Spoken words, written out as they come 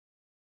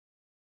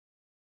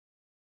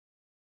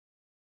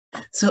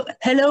So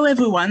hello,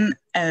 everyone.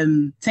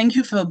 Thank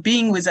you for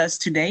being with us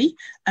today.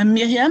 I'm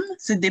Miriam,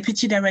 the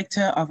Deputy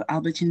Director of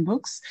Albertine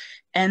Books,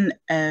 and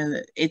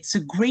it's a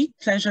great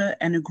pleasure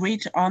and a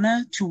great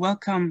honor to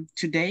welcome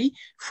today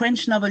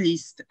French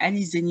novelist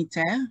Alice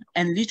Zeniter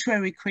and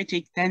literary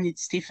critic Daneet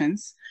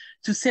Steffens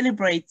to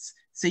celebrate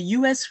the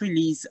US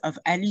release of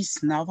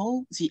Alice's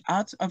novel, The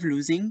Art of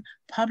Losing,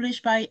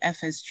 published by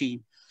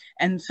FSG.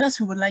 And first,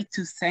 we would like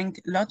to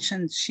thank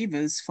Lochen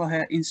Shivers for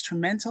her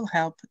instrumental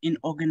help in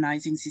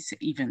organizing this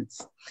event.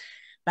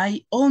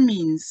 By all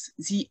means,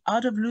 The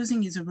Art of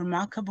Losing is a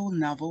remarkable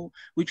novel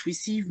which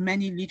received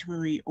many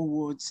literary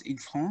awards in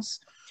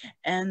France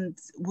and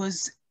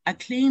was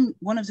acclaimed.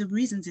 One of the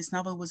reasons this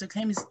novel was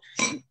acclaimed is,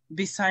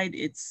 beside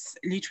its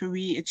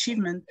literary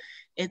achievement,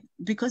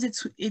 because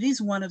it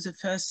is one of the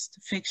first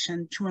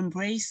fiction to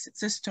embrace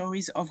the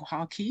stories of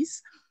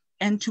hierarchies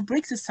and to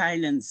break the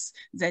silence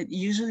that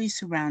usually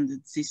surrounded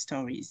these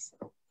stories.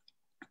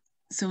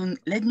 So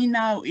let me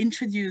now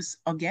introduce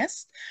our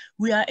guest.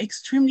 We are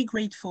extremely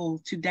grateful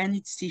to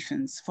Daneet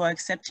Steffens for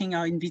accepting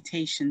our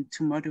invitation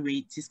to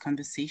moderate this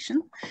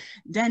conversation.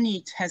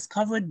 Daneet has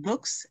covered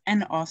books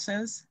and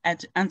authors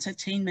at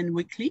Entertainment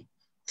Weekly,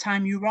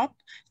 Time Europe,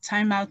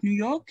 Time Out New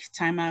York,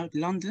 Time Out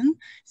London,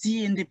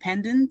 The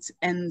Independent,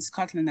 and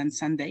Scotland on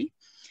Sunday.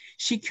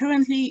 She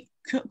currently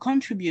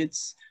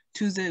contributes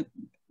to the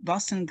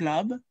Boston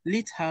Globe,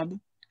 Lit Hub,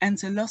 and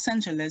the Los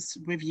Angeles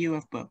Review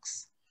of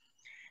Books.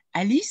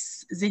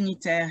 Alice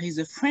Zeniter is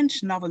a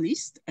French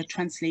novelist, a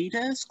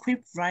translator,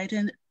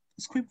 scriptwriter,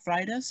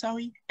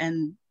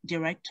 and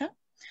director.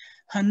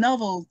 Her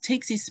novel,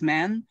 Take This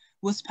Man,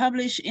 was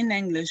published in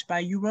English by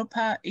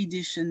Europa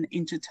Edition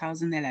in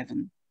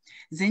 2011.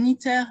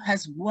 Zeniter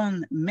has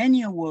won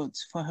many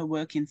awards for her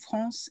work in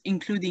France,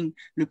 including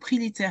le Prix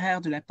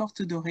littéraire de la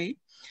Porte Dorée,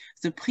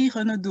 the Prix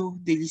Renaudot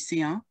des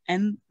lycéens,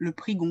 and le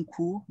Prix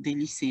Goncourt des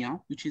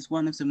lycéens, which is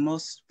one of the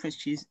most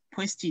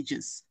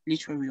prestigious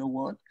literary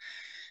awards.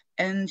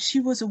 And she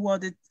was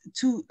awarded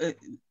to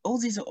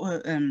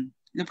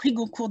le Prix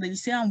Goncourt des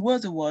lycéens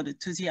was awarded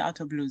to The Art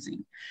of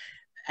Losing.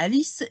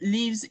 Alice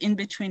lives in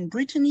between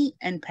Brittany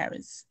and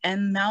Paris.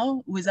 And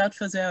now, without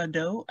further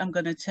ado, I'm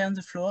going to turn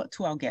the floor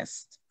to our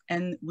guest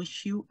and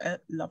wish you a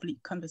lovely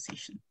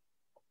conversation.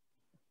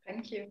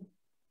 Thank you.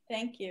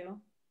 Thank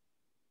you.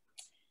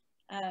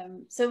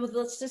 So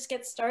let's just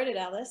get started,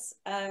 Alice.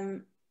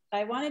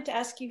 I wanted to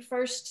ask you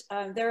first,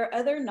 there are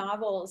other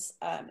novels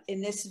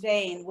in this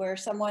vein where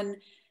someone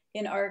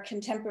in our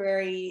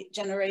contemporary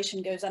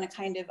generation goes on a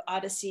kind of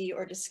odyssey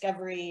or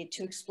discovery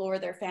to explore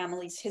their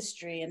family's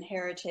history and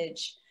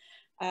heritage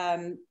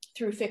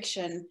through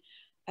fiction.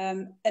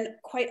 And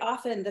quite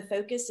often the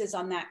focus is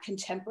on that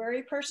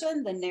contemporary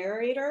person, the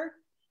narrator,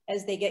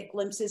 as they get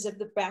glimpses of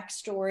the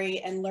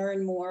backstory and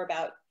learn more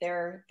about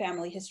their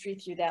family history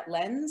through that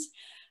lens.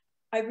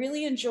 I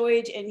really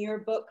enjoyed in your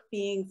book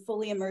being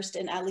fully immersed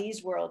in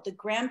Ali's world, the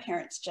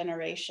grandparents'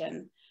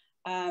 generation.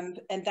 And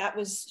that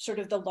was sort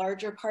of the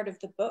larger part of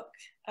the book,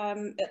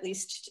 at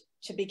least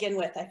to begin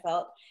with, I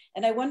felt.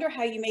 And I wonder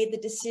how you made the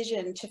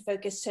decision to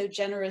focus so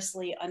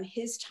generously on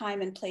his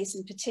time and place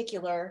in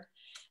particular,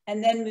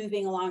 and then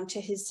moving along to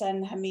his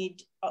son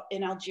Hamid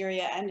in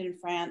Algeria and in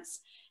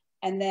France,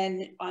 and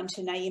then on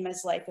to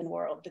Naima's life and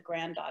world, the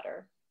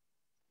granddaughter.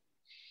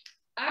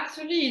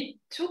 Actually,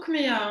 it took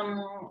me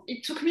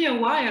a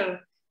while,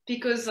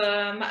 because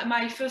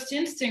my first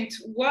instinct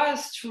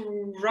was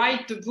to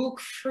write the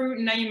book through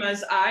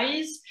Naima's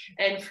eyes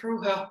and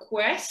through her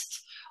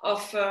quest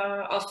of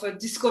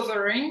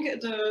discovering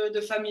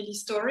the family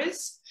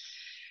stories.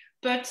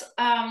 But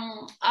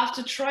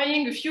after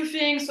trying a few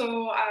things,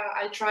 so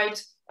I tried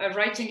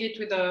writing it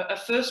with a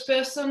first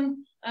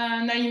person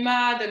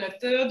Naima, then a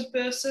third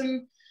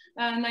person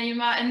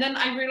Naima, and then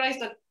I realized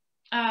that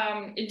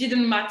it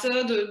didn't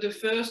matter the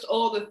first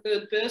or the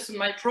third person.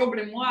 My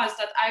problem was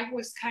that I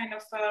was kind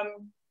of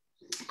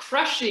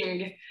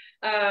crushing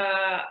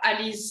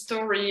Ali's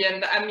story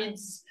and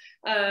Hamid's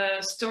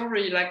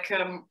story. Like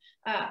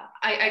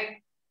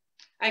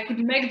I could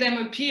make them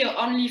appear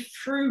only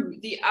through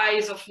the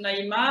eyes of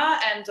Naima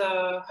and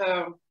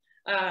her,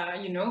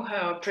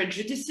 her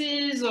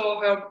prejudices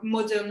or her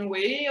modern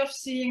way of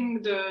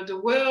seeing the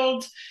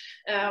world,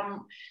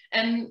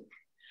 and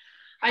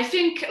I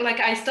think like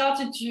I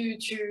started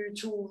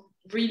to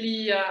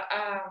really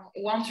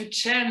want to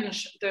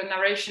change the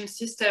narration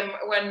system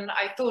when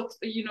I thought,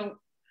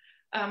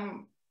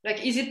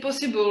 like, is it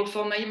possible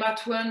for Naima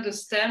to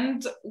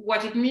understand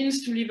what it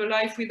means to live a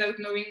life without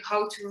knowing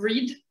how to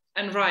read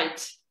and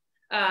write?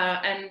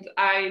 And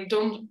I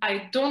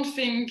don't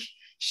think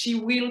she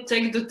will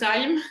take the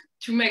time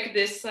to make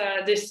this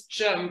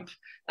jump.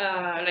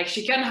 Like,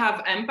 she can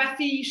have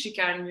empathy, she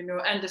can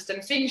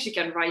understand things, she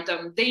can write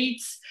down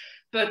dates,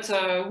 but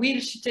will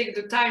she take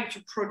the time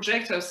to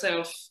project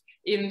herself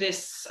in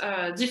this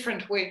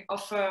different way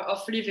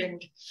of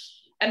living?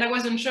 And I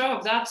wasn't sure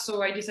of that,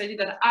 so I decided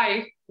that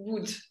I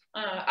would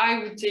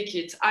take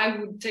it. I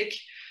would take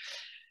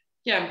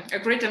a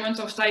great amount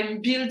of time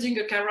building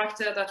a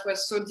character that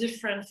was so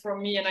different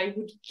from me, and I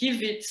would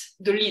give it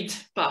the lead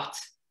part.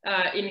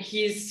 in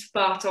his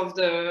part of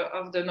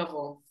the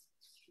novel.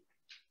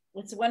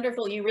 It's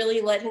wonderful. You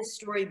really let his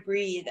story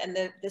breathe, and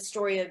the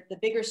story of the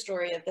bigger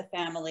story of the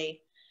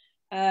family.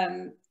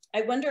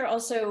 I wonder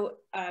also,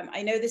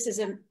 I know this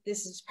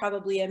is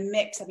probably a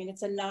mix. I mean,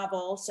 it's a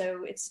novel,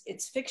 so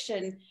it's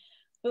fiction,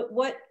 but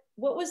what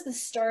was the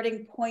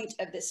starting point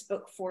of this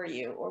book for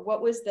you? Or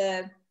what was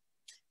the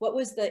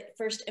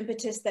first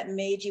impetus that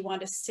made you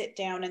want to sit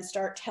down and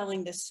start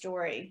telling this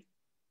story?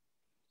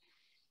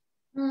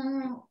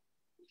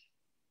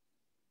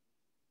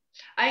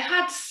 I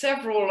had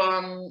several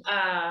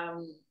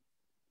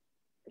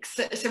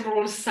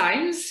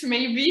signs,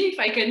 maybe, if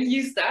I can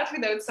use that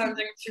without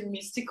sounding too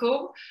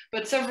mystical,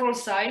 but several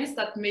signs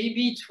that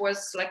maybe it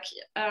was like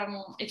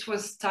it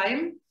was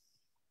time.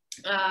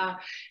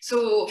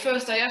 So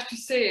first I have to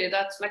say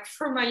that like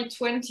through my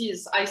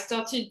 20s I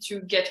started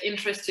to get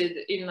interested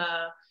in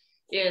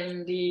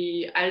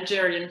the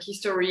Algerian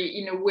history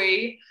in a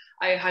way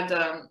I had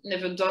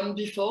never done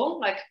before.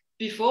 Like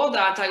before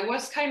that I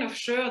was kind of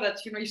sure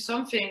that, you know, if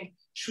something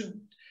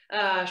should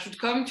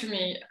come to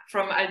me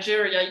from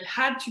Algeria, it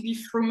had to be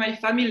through my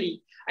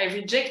family. I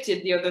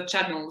rejected the other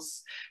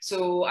channels.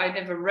 So I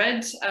never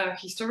read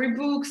history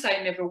books.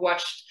 I never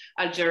watched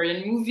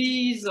Algerian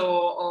movies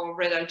or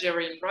read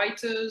Algerian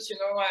writers. You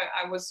know,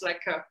 I was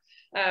like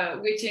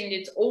waiting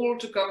it all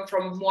to come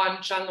from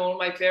one channel,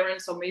 my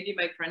parents or maybe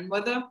my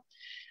grandmother.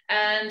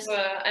 And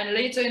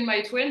later in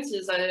my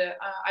 20s,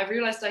 I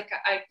realized like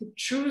I could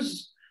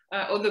choose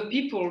other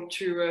people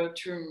to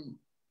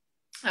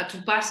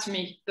pass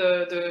me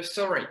the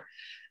story.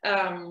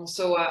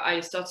 So I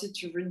started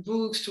to read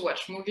books, to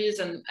watch movies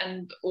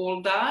and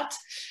all that.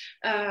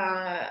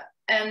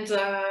 And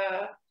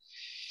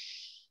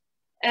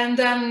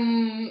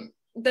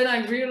then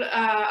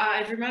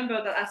I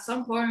remember that at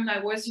some point I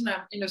was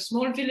in a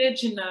small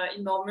village in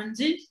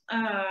Normandy,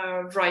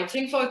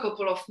 writing for a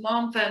couple of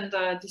months, and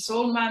this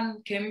old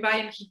man came by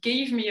and he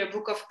gave me a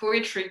book of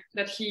poetry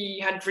that he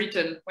had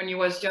written when he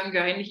was younger,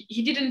 and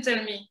he didn't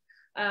tell me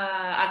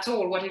at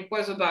all what it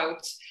was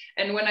about.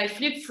 And when I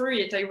flipped through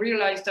it, I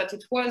realized that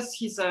it was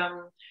his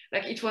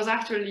like it was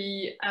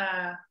actually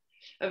a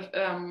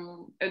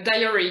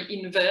diary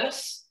in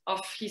verse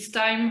of his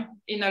time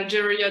in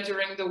Algeria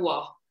during the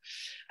war.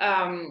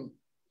 And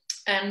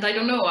I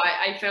don't know,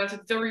 I felt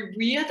it very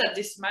weird that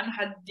this man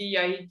had the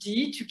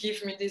idea to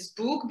give me this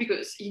book,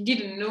 because he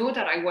didn't know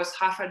that I was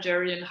half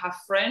Algerian, half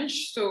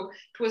French. So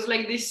it was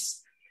like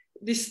this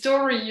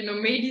story, you know,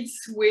 made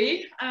its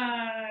way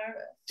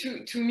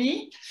to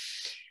me.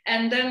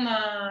 And then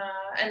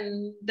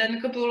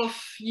a couple of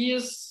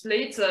years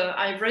later,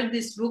 I read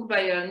this book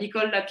by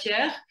Nicole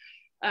Lapierre,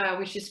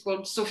 which is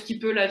called Sauve qui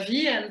peut la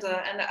vie. And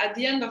at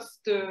the end of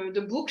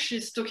the book,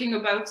 she's talking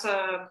about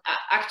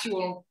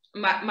actual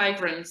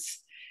migrants.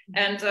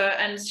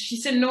 And she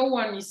said no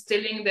one is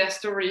telling their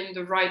story in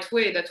the right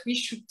way, that we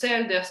should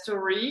tell their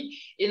story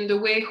in the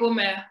way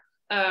Homer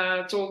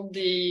told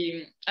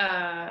the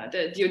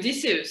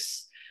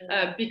Odysseus.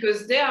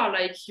 Because they are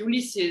like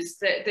Ulysses.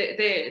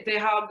 They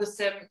have the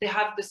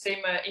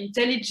same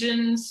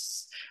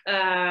intelligence,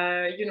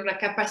 you know, like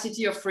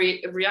capacity of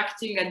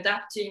reacting,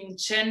 adapting,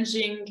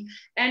 changing,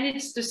 and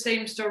it's the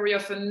same story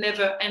of a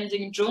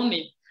never-ending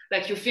journey.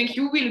 Like you think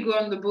you will go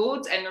on the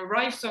boat and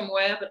arrive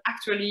somewhere, but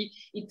actually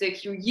it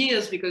takes you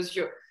years, because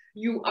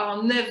you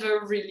are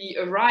never really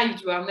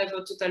arrived. You are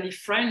never totally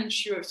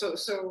French.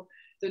 So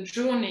the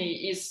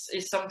journey is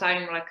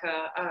sometimes like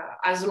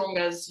as long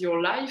as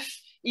your life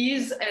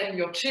is and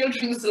your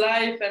children's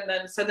life, and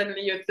then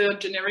suddenly a third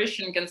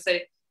generation can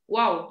say,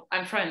 wow,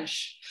 I'm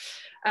French.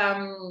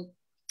 And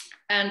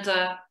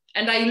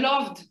I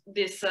loved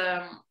this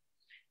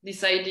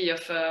idea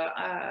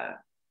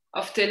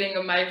of telling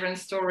a migrant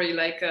story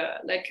like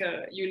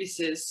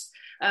Ulysses,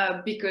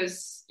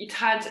 because it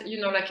had, you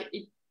know, like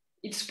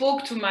it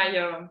spoke to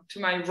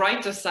my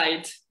writer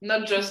side,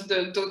 not just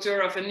the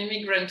daughter of an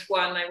immigrant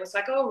one. I was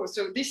like, oh,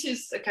 so this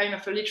is a kind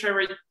of a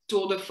literary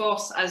tour de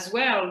force as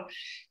well,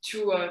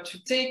 to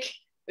take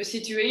a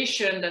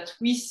situation that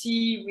we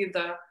see with,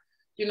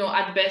 you know,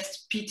 at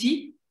best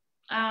pity,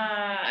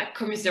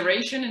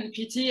 commiseration and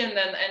pity, and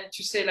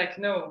to say like,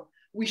 no,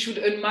 we should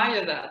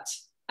admire that.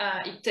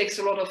 It takes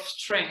a lot of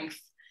strength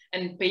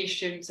and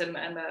patience and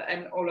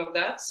all of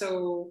that.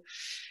 So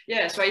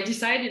yeah, so I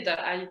decided that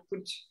I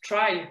could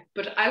try,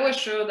 but I was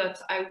sure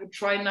that I would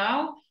try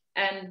now,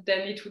 and then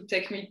it would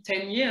take me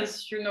 10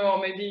 years, you know,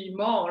 or maybe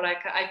more.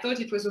 Like I thought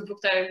it was a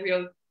book that I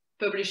will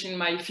publish in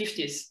my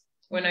 50s,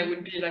 when I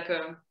would be like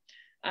a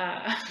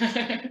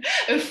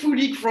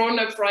fully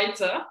grown-up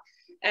writer.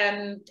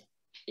 And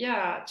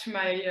yeah, to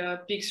my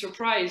big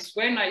surprise,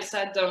 when I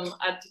sat down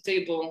at the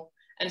table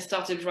and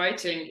started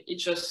writing, it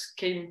just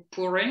came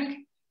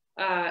pouring.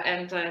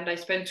 And I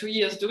spent 2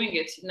 years doing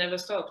it. It never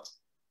stopped.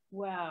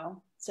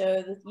 Wow.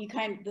 So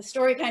the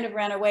story kind of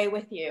ran away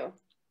with you.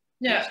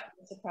 Yeah.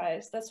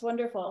 Surprise. That's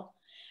wonderful.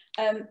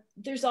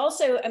 There's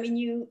also, I mean,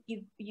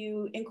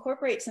 you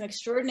incorporate some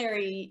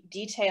extraordinary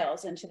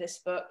details into this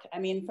book. I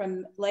mean,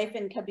 from life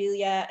in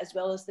Kabylia, as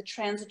well as the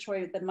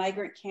transitory, the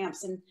migrant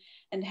camps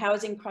and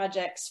housing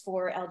projects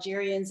for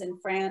Algerians in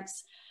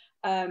France.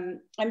 I'm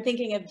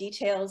thinking of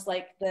details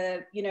like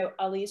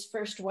Ali's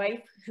first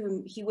wife,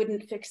 whom he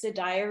wouldn't fix a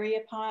dowry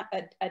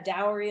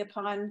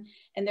upon,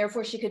 and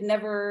therefore she could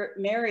never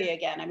marry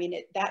again. I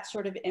mean, that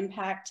sort of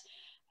impact.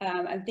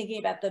 I'm thinking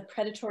about the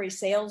predatory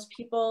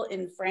salespeople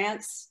in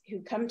France who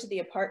come to the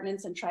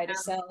apartments and try to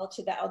sell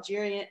to the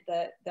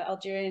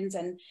Algerians,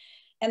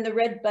 and the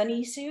red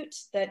bunny suit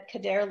that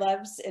Kader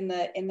loves in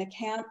the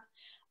camp.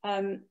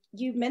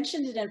 You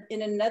mentioned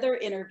in another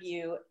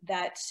interview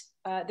that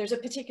there's a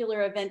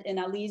particular event in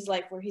Ali's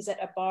life where he's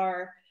at a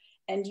bar,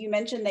 and you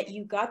mentioned that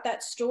you got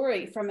that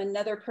story from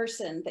another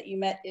person that you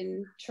met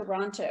in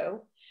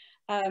Toronto.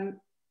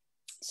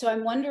 So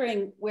I'm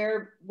wondering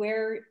where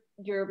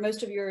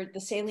most of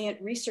the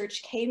salient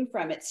research came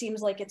from. It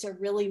seems like it's a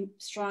really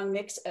strong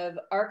mix of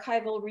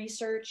archival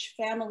research,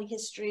 family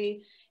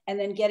history, and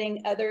then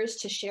getting others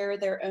to share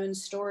their own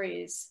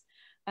stories.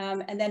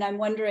 And then I'm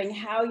wondering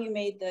how you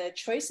made the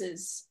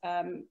choices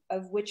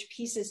of which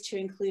pieces to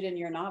include in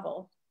your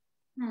novel.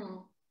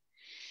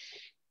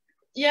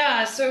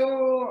 Yeah,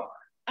 so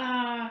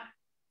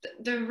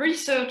the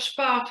research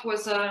part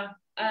was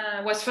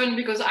fun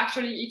because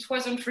actually it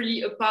wasn't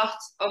really a part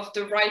of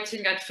the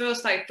writing at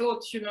first. I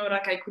thought,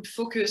 like I could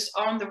focus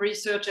on the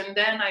research and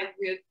then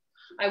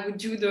I would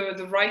do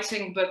the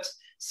writing, but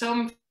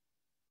some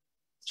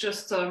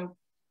just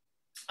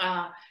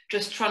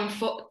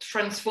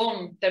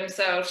transform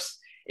themselves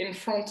in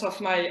front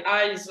of my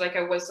eyes. Like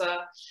I was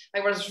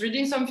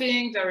reading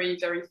something very,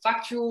 very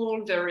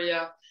factual, very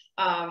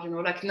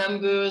like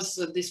numbers,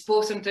 this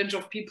percentage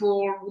of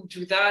people would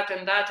do that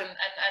and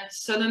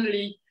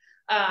suddenly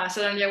I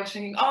was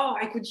thinking, oh,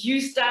 I could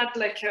use that,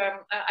 like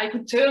I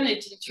could turn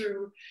it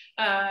into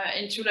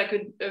like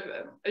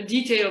a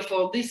detail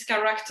for this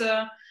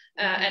character.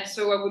 And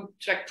so I would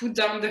like put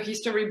down the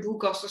history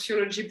book or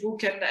sociology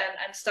book and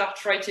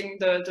start writing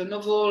the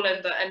novel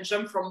and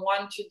jump from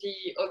one to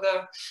the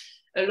other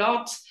a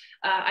lot.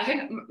 I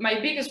think my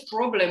biggest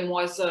problem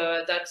was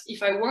that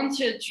if I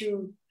wanted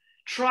to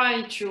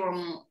try to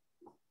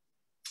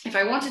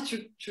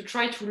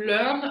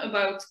learn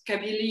about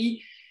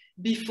Kabylie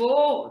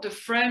before the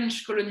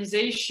French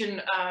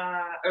colonization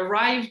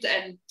arrived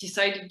and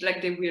decided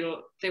like they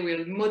will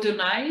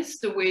modernize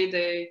the way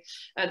they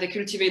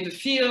cultivate the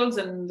fields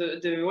and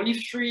the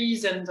olive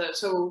trees, and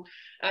so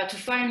to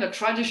find the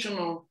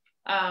traditional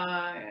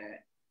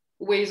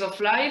ways of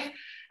life,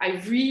 I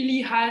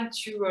really had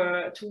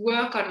to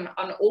work on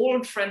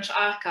old French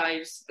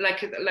archives,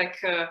 like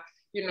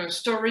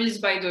stories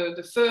by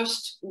the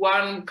first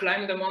one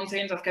climbed the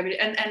mountains of Kabylie,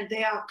 and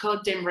they are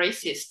goddamn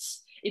racists.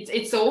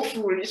 It's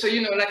awful. So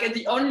like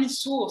the only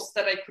source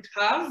that I could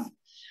have,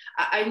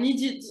 I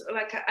needed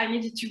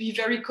to be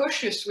very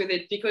cautious with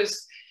it,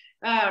 because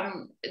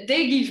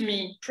they give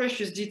me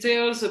precious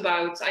details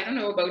about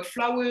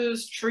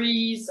flowers,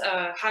 trees,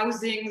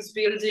 housings,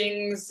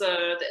 buildings,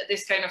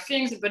 this kind of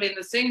things. But at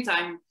the same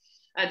time,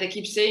 they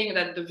keep saying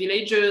that the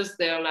villagers,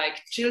 they're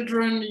like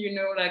children,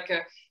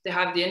 they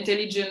have the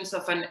intelligence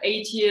of an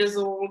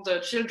 8-year-old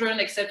children,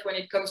 except when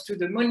it comes to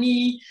the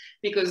money,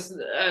 because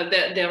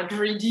they're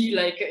greedy,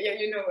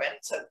 and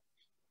so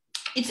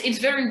it's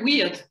very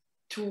weird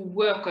to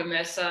work on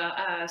this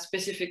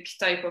specific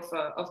type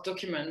of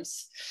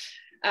documents.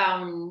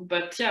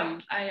 But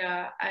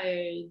yeah,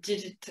 I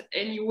did it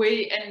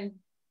anyway,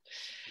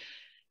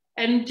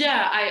 and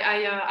yeah,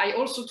 I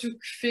also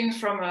took things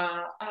from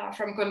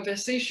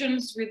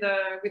conversations with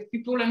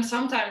people, and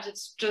sometimes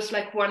it's just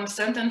like one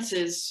sentence.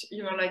 It's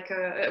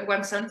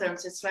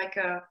like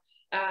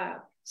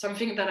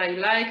something that I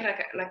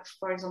like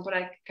for example,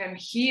 I can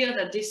hear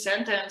that this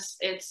sentence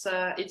it's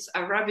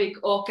Arabic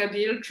or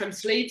Kabyle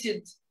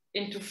translated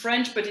into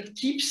French, but it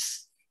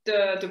keeps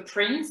the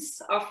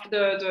prints of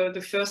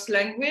the first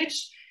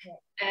language.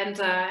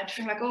 And I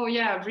feel like, oh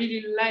yeah, I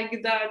really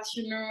like that,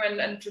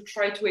 and to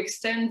try to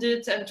extend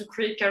it and to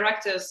create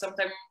characters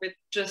sometimes with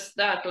just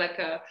that, like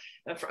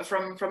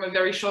from a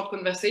very short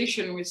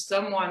conversation with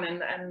someone,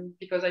 and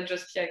because I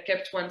just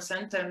kept one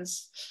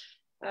sentence.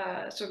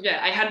 So yeah,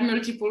 I had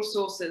multiple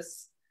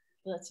sources.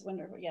 That's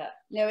wonderful. Yeah,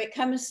 no, it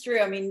comes through.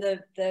 I mean,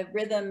 the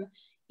rhythm,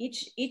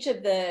 each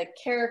of the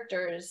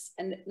characters,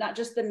 and not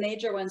just the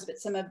major ones, but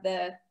some of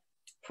the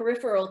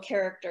peripheral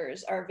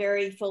characters are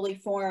very fully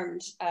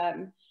formed.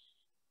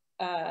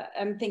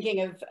 I'm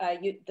thinking of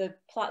the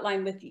plot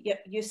line with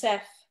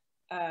Youssef,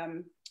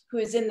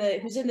 who's in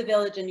the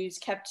village and who's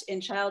kept in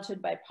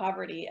childhood by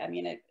poverty. I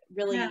mean, a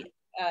really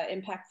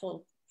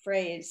impactful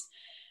phrase.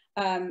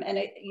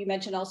 You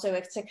mentioned also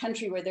it's a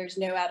country where there's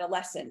no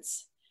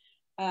adolescence,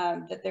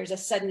 that there's a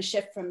sudden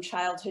shift from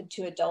childhood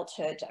to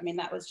adulthood. I mean,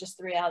 that was just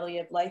the reality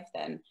of life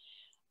then.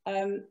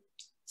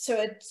 So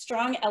a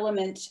strong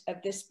element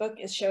of this book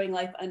is showing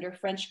life under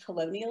French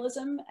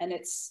colonialism and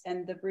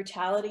the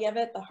brutality of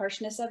it, the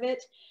harshness of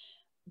it.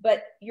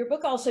 but your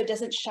book also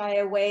doesn't shy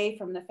away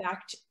from the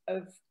fact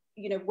of,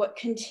 you know, what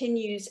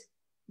continues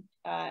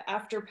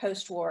after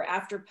post-war,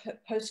 after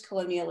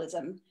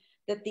post-colonialism,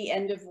 that the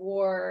end of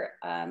war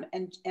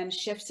and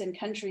shifts in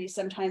countries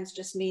sometimes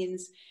just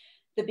means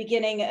the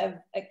beginning of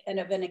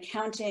an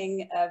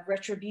accounting, of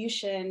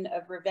retribution,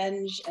 of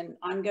revenge, and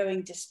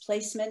ongoing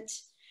displacement.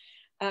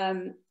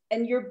 And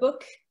your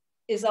book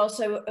is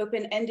also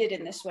open-ended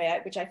in this way,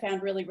 which I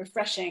found really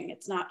refreshing.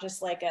 It's not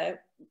just like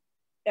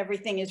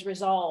everything is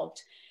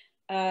resolved.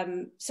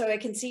 So I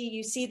can see,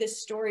 you see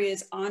this story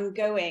as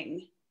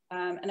ongoing.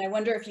 And I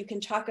wonder if you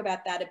can talk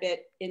about that a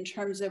bit in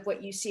terms of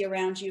what you see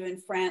around you in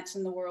France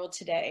and the world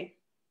today.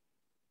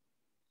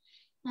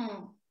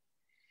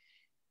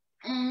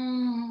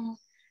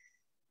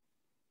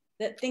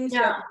 That things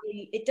don't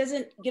really, it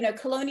doesn't, you know,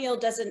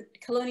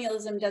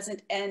 colonialism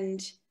doesn't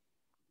end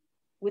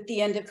with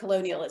the end of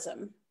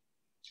colonialism.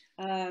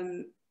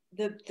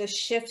 The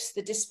shifts,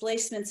 the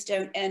displacements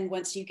don't end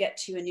once you get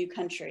to a new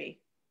country.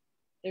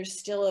 There's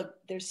still a,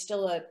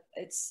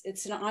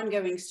 it's an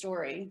ongoing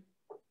story.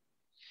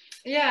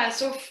 Yeah,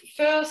 so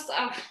first,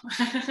 I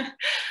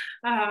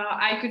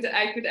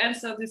could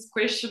answer this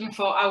question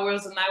for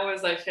hours and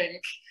hours, I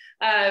think,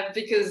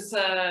 because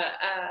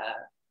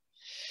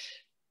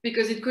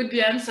it could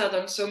be answered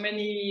on so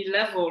many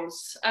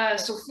levels.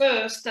 So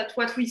first, that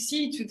what we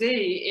see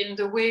today in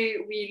the way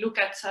we look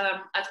at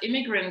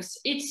immigrants,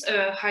 it's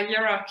a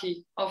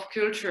hierarchy of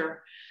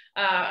culture.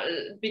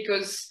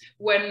 Because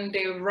when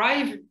they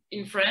arrive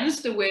in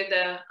France, the way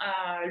they're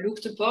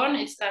looked upon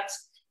is that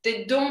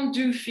they don't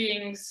do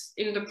things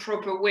in the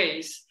proper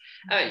ways.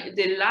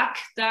 They lack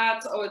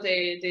that, or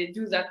they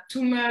do that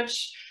too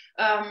much.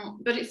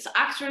 But it's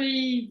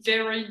actually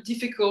very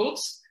difficult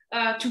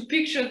to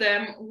picture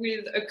them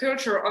with a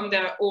culture on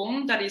their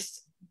own that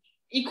is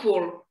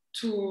equal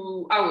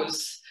to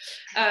ours.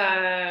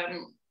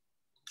 And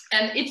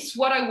it's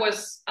what I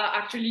was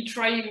actually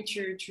trying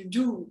to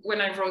do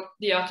when I wrote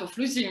The Art of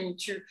Losing,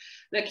 to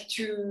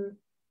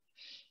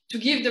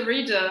give the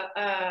reader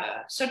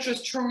such a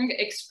strong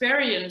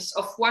experience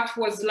of what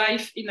was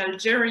life in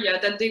Algeria,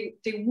 that they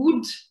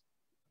would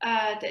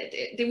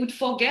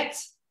forget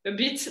a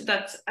bit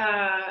that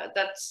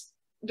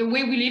the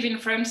way we live in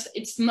France,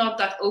 it's not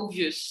that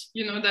obvious,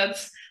 you know, that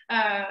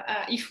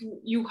if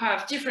you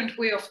have different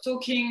way of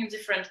talking,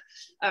 different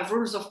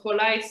rules of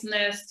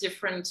politeness,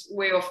 different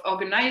way of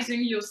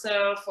organizing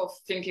yourself, of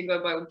thinking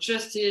about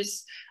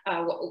justice,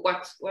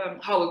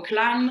 how a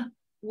clan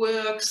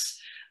works,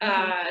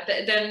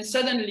 then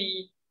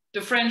suddenly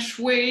the French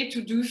way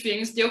to do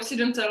things, the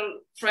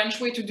Occidental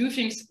French way to do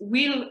things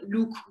will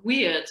look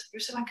weird. You're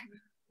so like,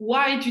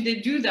 why do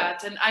they do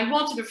that? And I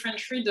wanted the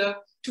French reader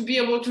to be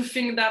able to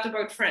think that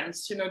about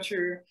France, you know,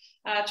 to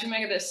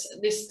make this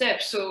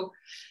step. So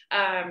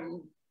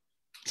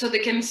they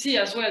can see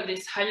as well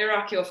this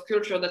hierarchy of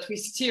culture that we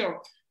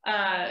still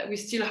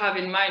have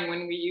in mind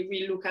when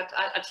we look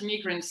at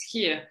immigrants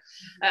here.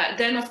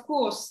 Then, of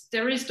course,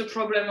 there is the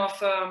problem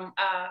of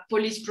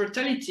police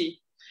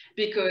brutality,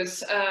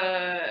 because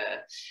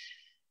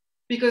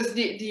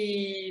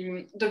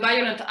the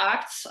violent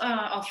acts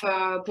of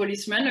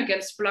policemen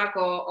against Black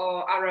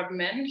or Arab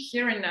men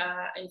here in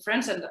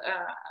France, and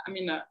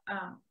you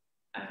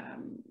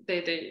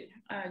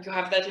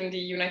have that in the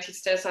United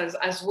States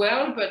as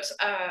well, but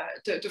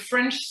the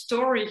French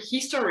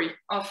history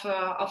of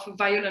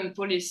violent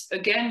police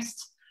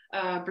against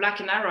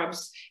Black and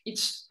Arabs,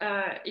 it's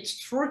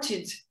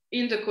rooted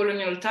in the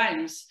colonial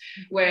times,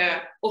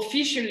 where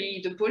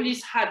officially the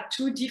police had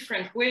two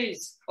different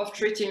ways of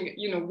treating,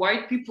 you know,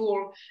 white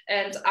people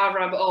and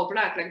Arab or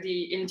Black, like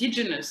the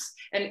indigenous,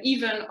 and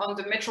even on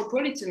the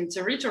metropolitan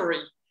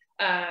territory,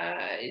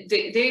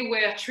 they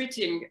were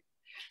treating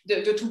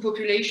the two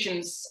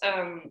populations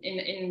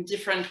in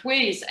different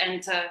ways.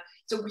 And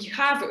so we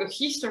have a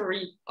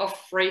history of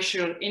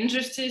racial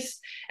injustice,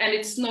 and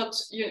it's not,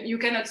 you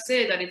cannot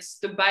say that it's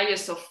the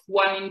bias of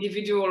one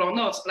individual or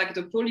not. Like,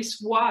 the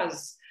police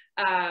was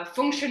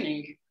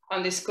functioning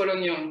on this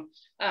colonial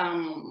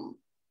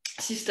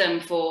system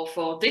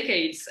for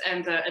decades,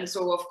 and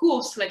so of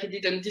course, like, it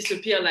didn't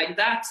disappear like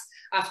that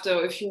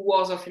after a few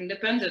wars of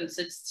independence.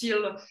 It's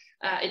still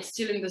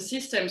in the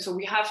system. So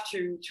we have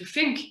to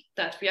think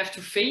that we have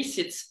to face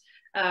it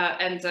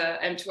and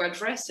to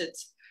address it,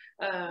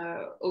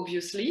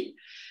 obviously.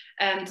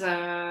 And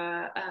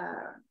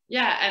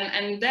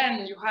and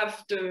then you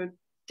have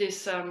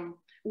this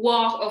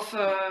war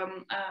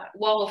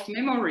of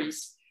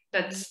memories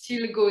that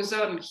still goes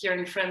on here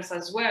in France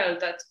as well,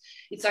 that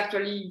it's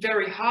actually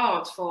very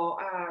hard for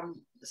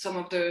some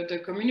of the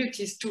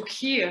communities to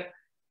hear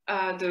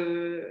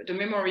the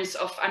memories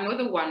of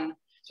another one.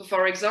 So,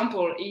 for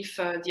example, if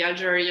the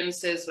Algerian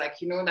says, like,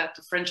 you know, that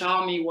the French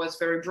army was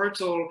very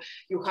brutal,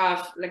 you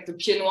have like the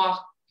Pieds Noirs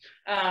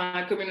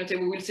community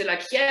who will say,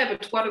 like, yeah,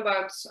 but what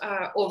about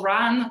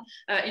Oran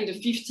in the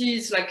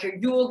 50s, like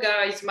your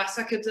guys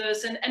massacred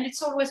us, and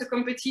it's always a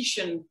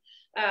competition.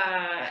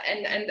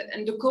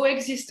 And the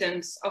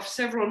coexistence of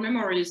several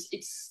memories,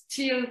 it's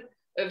still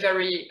a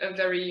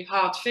very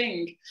hard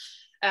thing.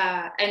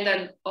 And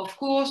then, of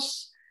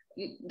course,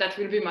 that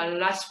will be my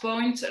last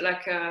point,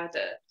 like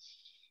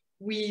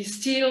we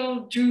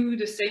still do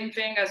the same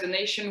thing as a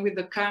nation with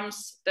the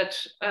camps that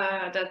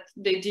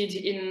they did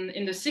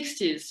in the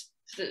 60s.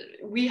 So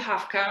we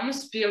have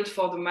camps built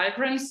for the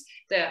migrants.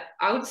 They're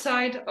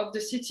outside of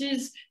the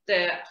cities.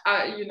 They're,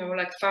 you know,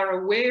 like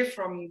far away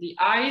from the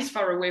eyes,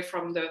 far away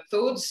from the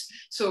thoughts.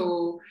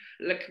 So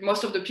like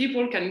most of the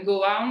people can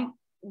go on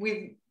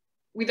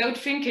without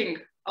thinking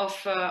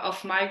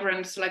of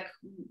migrants like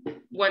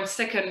 1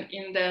 second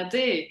in their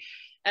day.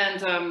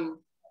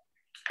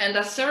 And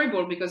that's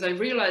terrible, because I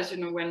realized, you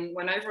know,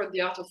 when I wrote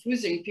The Art of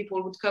Losing,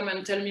 people would come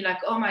and tell me like,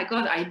 oh my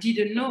God, I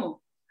didn't know.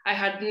 I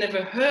had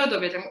never heard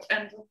of it.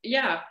 And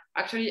yeah,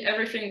 actually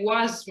everything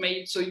was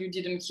made so you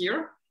didn't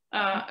hear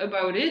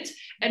about it.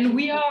 And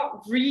we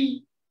are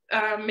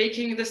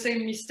making the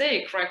same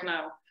mistake right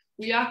now.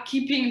 We are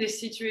keeping this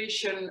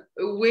situation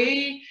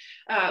away,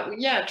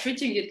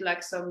 treating it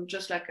like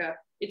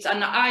it's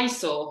an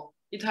eyesore.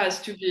 It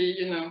has to be,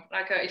 you know,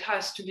 like it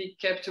has to be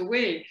kept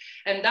away.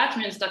 And that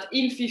means that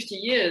in 50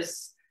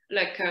 years,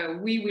 like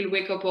we will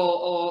wake up,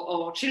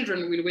 or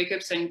children will wake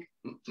up saying,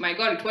 my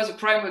God, it was a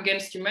crime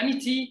against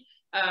humanity.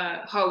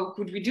 How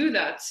could we do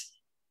that?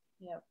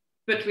 Yeah.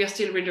 But we are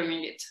still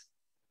redoing it.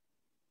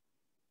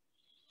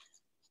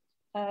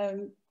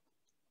 I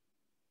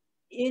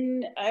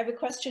have a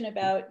question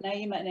about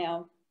Naima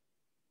now.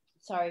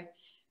 Sorry.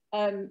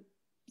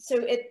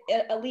 So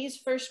Ali's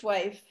first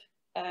wife,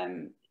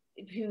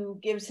 who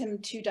gives him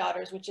 2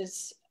 daughters, which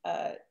is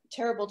a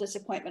terrible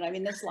disappointment. I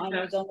mean, this line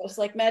was almost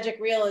like magic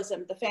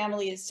realism. The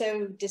family is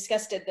so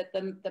disgusted that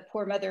the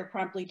poor mother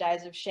promptly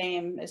dies of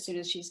shame as soon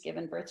as she's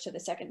given birth to the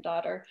 2nd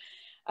daughter.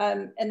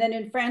 And then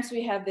in France,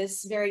 we have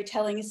this very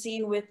telling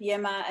scene with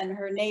Yema and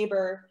her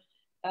neighbor.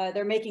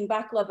 They're making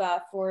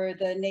baklava for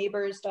the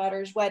neighbor's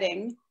daughter's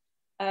wedding.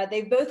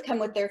 They've both come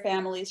with their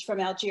families from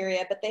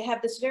Algeria, but they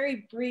have this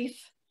very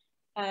brief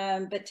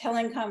but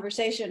telling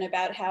conversation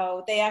about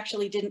how they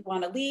actually didn't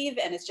want to leave,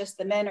 and it's just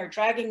the men are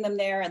dragging them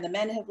there, and the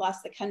men have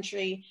lost the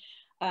country.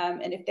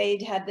 And if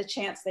they'd had the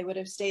chance, they would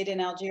have stayed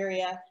in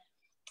Algeria.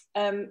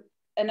 And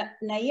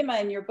Naima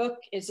in your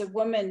book is a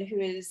woman who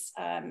is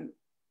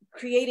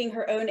creating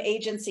her own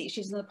agency.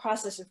 She's in the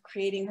process of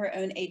creating her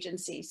own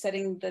agency,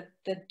 setting the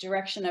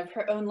direction of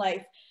her own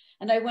life.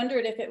 And I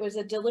wondered if it was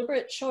a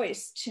deliberate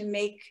choice to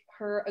make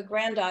her a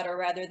granddaughter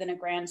rather than a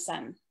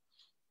grandson.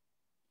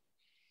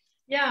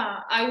 Yeah,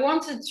 I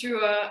wanted to,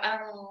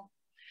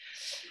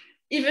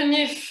 even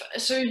if,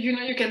 so, you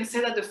know, you can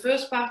say that the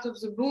first part of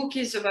the book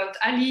is about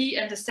Ali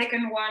and the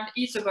second one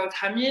is about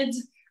Hamid.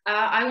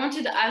 I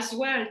wanted as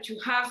well to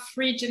have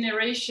 3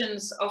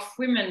 generations of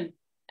women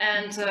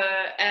and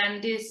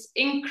this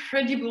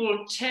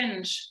incredible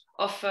change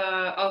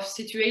of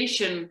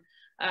situation.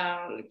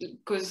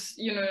 Because,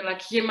 you know,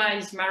 like Yema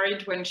is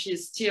married when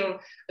she's still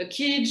a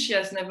kid. She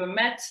has never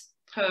met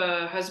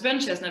her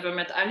husband. She has never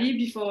met Ali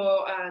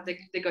before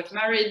they got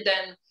married.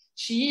 Then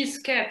she is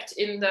kept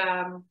in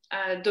the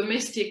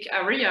domestic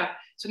area.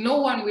 So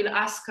no one will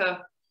ask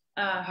her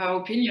her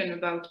opinion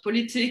about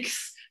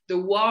politics, the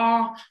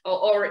war,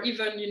 or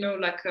even, you know,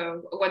 like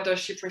what does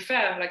she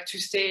prefer, like to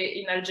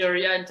stay in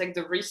Algeria and take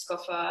the risk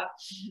of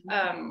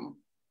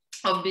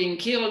being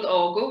killed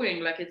or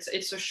going. Like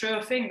it's a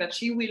sure thing that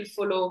she will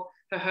follow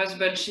her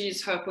husband. She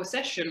is her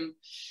possession.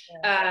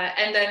 Yeah.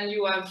 And then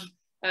you have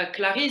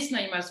Clarisse,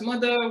 Naima's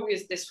mother,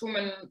 with this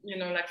woman, you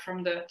know, like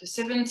from the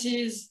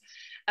 70s,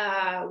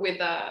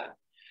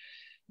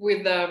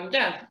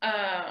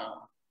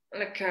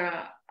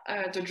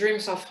 the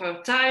dreams of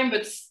her time,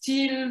 but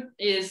still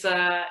is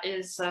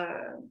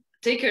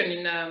taken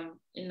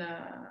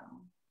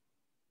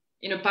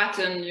in a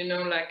pattern, you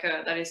know, like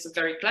that is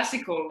very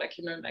classical. Like,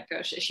 you know, like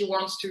she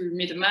wants to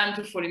meet a man,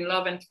 to fall in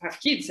love, and to have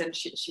kids, and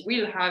she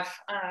will have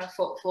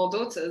 4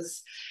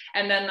 daughters.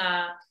 And then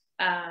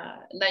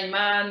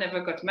Naima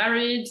never got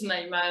married.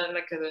 Naima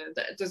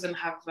doesn't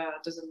have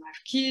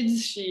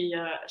kids. She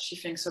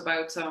thinks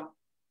about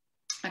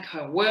like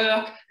her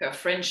work, her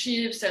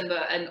friendships, and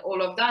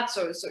all of that.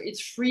 So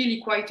it's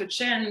really quite a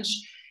change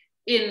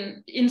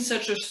in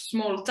such a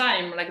small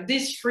time. Like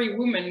these 3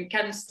 women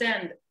can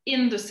stand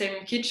in the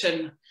same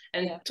kitchen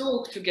and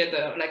talk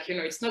together. Like, you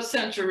know, it's not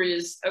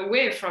centuries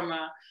away from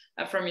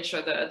each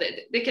other.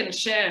 They can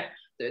share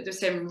the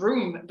same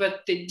room,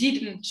 but they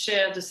didn't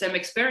share the same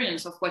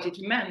experience of what it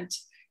meant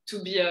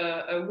to be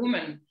a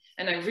woman.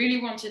 And I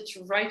really wanted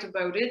to write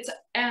about it.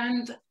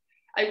 And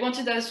I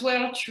wanted as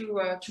well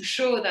to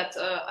show that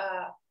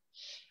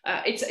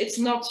it's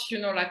not, you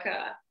know, like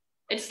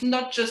it's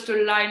not just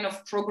a line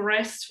of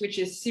progress, which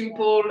is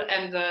simple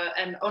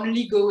and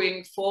only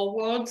going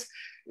forward.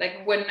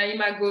 Like when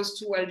Naima goes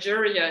to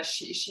Algeria,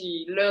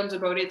 she learns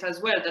about it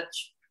as well, that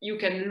you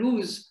can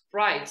lose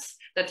rights,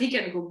 that he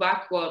can go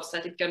backwards,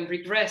 that it can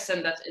regress,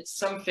 and that it's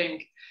something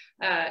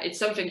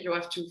you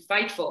have to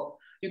fight for.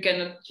 You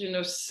cannot, you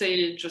know,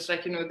 say just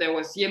like, you know, there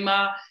was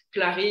Yema,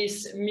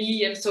 Clarisse,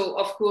 me, and so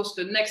of course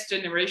the next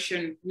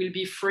generation will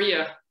be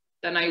freer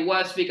than I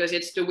was because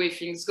it's the way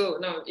things go.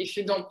 No, if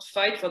you don't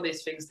fight for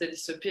these things, they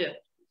disappear.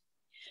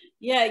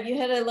 Yeah, you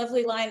had a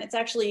lovely line. It's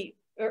actually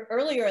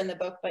earlier in the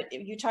book, but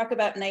you talk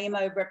about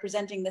Naima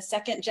representing the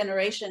second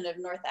generation of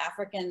North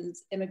African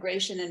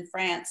immigration in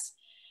France.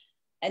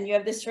 And you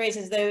have this phrase,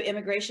 as though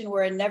immigration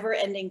were a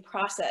never-ending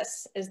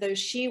process, as though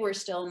she were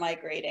still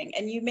migrating.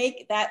 And you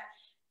make that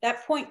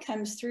point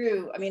comes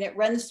through. I mean, it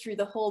runs through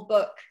the whole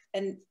book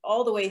and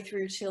all the way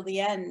through till the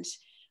end,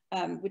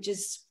 which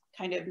is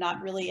kind of not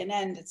really an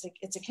end.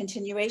 It's a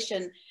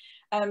continuation.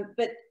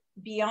 But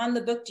beyond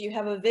the book, do you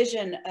have a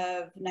vision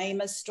of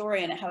Naima's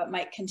story and how it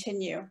might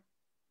continue?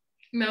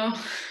 No.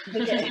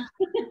 Okay.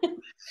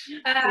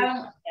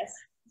 Yes.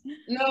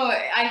 No,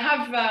 I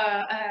have.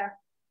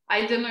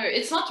 I don't know.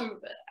 It's not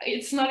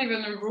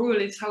even a rule.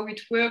 It's how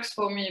it works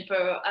for me.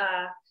 But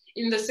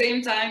in the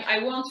same time, I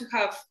want to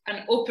have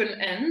an open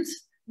end.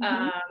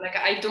 Like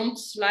I don't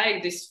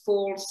like this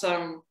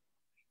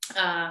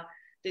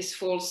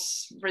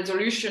false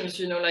resolutions.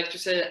 You know, like to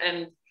say,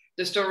 and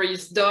the story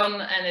is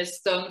done and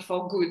it's done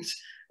for good.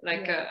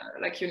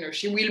 Like you know,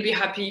 she will be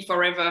happy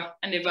forever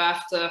and ever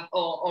after,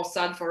 or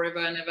sad forever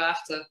and ever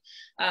after.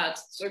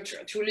 So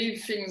to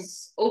leave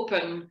things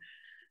open.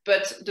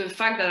 But the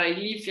fact that I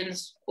leave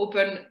things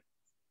open,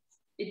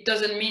 it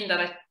doesn't mean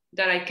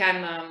that I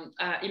can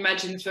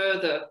imagine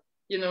further.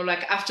 You know,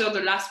 like after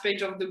the last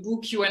page of the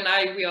book, you and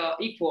I, we are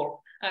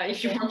equal.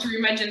 If you want to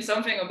imagine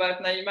something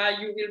about Naima,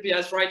 you will be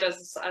as right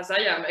as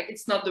I am. Like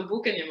it's not the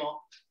book anymore.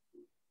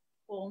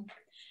 Cool.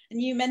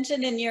 And you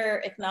mentioned in your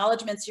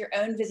acknowledgements your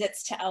own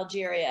visits to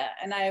Algeria.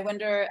 And I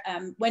wonder,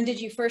 when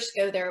did you first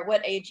go there?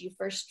 What age you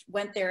first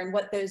went there and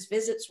what those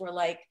visits were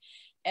like?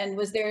 And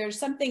was there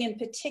something in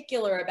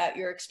particular about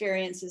your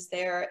experiences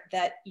there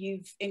that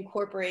you've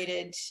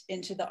incorporated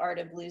into the art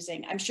of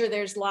losing? I'm sure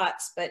there's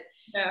lots, but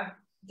yeah,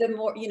 the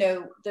more, you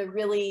know, the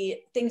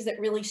really things that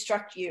really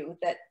struck you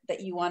that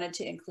you wanted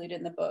to include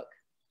in the book,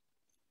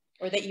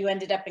 or that you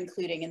ended up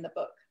including in the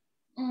book.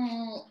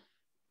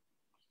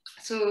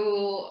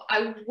 So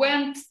I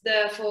went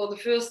there for the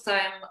first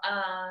time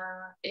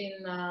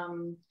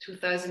in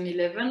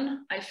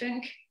 2011, I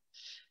think.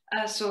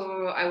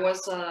 So I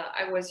was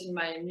in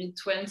my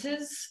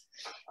mid-20s,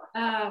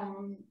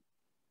 and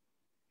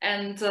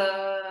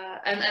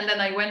then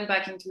I went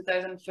back in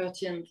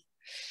 2013.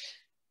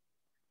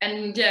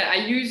 And yeah, I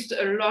used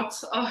a lot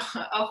of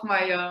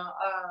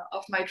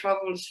my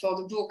travels for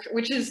the book,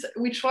 which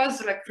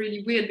was like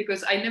really weird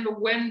because I never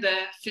went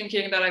there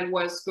thinking that I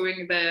was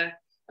going there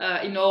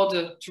in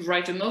order to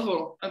write a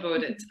novel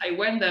about it. I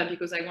went there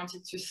because I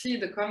wanted to see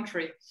the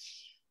country.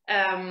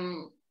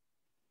 And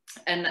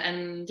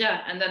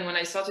then when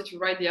I started to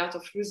write The Art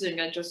of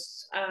Losing, I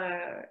just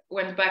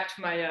went back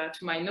to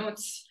my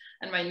notes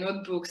and my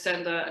notebooks,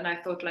 and I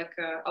thought like,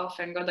 oh,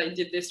 thank God I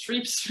did these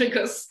trips,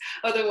 because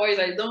otherwise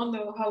I don't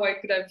know how I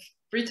could have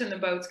written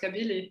about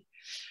Kabylie.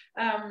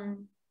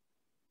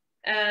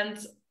 And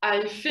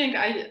I think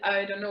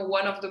I don't know,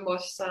 one of the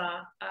most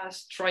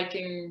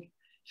striking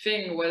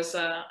thing was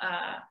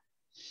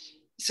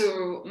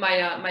so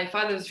my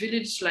father's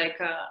village, like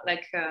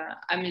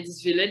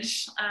Amid's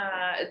village.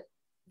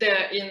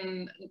 They're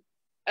in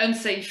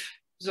unsafe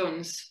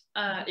zones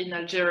in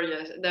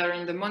Algeria. They're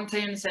in the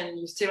mountains and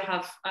you still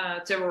have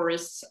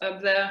terrorists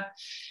up there.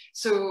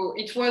 So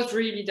it was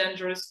really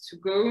dangerous to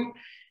go.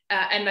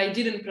 And I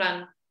didn't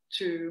plan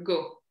to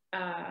go.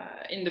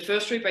 In the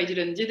first trip, I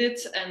didn't did it.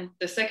 And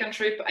the second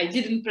trip, I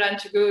didn't plan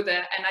to go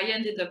there. And I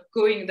ended up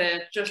going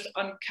there just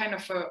on kind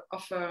of a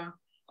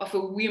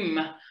whim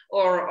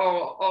or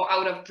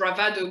out of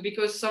bravado,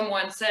 because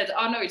someone said,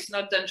 oh no, it's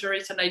not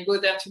dangerous, and I go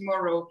there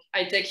tomorrow,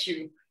 I take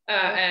you.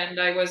 And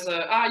I was,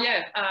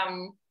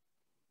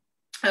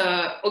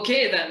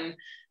 okay then.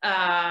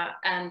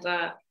 And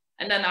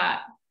then I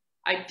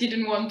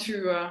didn't want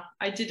to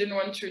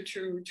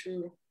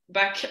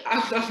back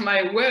out of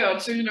my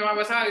word. So, you know, I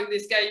was, oh,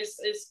 this guy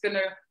is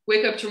gonna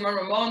wake up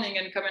tomorrow morning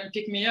and come and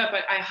pick me up.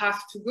 I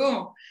have to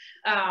go.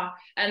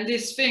 And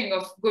this thing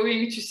of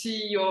going to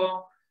see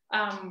your,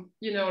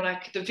 you know,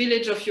 like the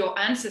village of your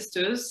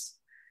ancestors,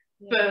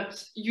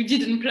 but you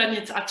didn't plan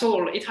it at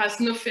all. It has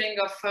nothing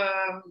of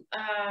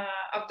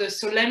the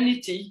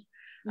solemnity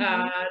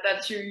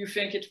that you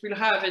think it will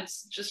have.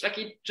 It's just like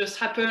it just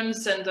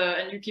happens, and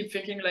you keep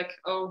thinking like,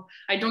 oh,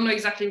 I don't know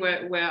exactly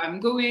where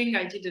I'm going.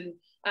 I didn't,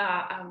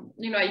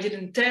 you know, I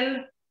didn't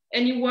tell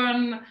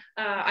anyone.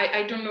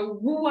 I don't know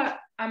who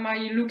am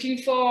I looking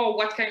for,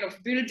 what kind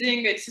of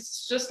building.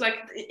 It's just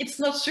like,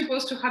 it's not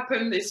supposed to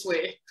happen this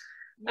way.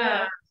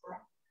 Yeah.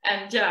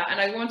 And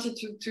I wanted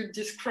to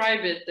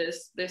describe it,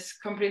 this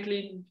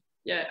completely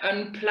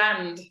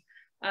unplanned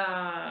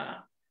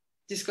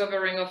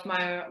discovering of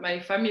my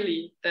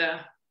family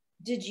there.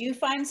 Did you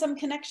find some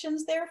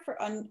connections there for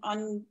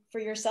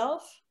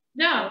yourself?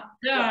 Yeah.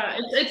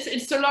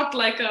 It's a lot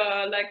like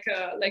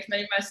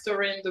my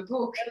story in the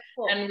book.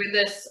 Cool. And with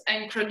this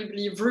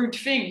incredibly rude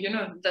thing, you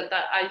know, that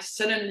I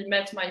suddenly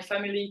met my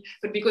family,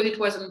 but because it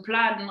wasn't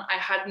planned, I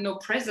had no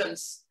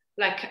presence.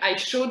 Like I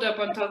showed up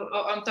on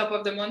top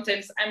of the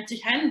mountains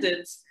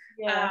empty-handed,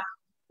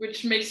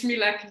 which makes me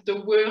like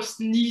the worst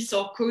niece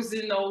or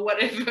cousin or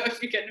whatever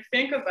we can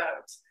think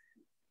about.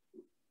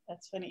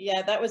 That's funny.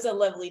 Yeah, that was a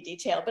lovely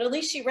detail. But at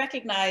least she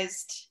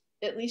recognized,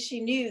 at least she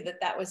knew that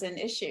that was an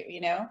issue,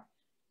 you know?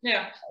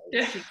 Yeah.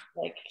 Yeah.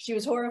 She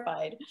was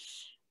horrified.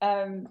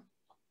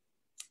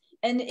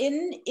 And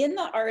in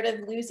the art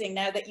of losing,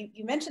 now that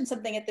you mentioned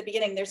something at the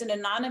beginning, there's an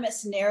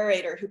anonymous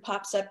narrator who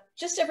pops up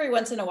just every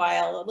once in a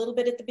while, a little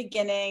bit at the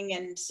beginning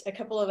and a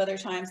couple of other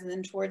times, and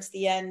then towards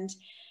the end.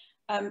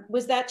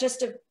 Was that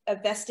just a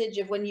vestige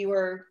of when you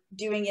were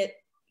doing it,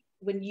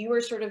 when you were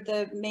sort of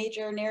the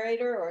major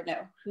narrator, or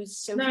no? No,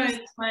 it's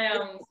my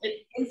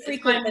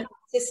infrequent but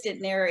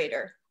consistent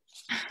narrator.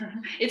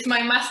 It's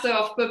my master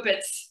of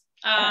puppets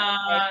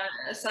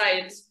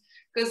side,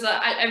 because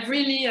I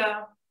really.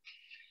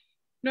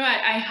 No,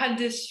 I had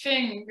this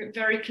thing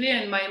very clear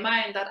in my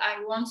mind that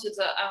I wanted.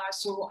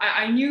 So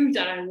I knew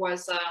that I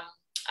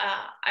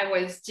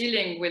was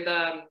dealing with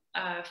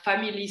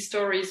family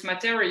stories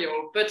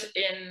material, but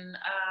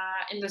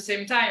in the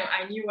same time,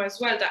 I knew as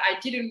well that I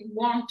didn't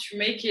want to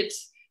make it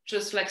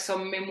just like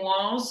some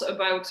memoirs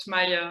about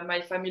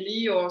my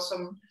family or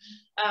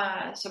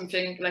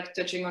something like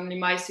touching only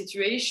my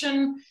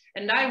situation.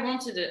 And I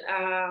wanted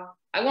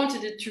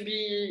it to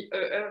be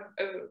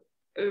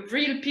a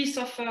real piece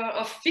of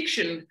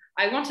fiction.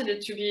 I wanted it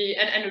to be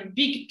and a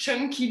big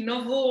chunky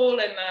novel,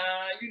 and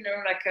you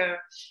know, like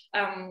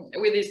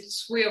with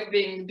its way of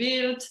being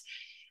built,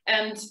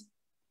 and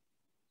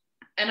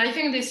I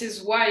think this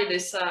is why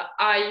this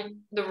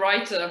the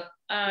writer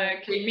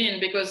came in,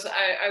 because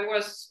I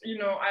was, you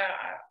know,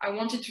 I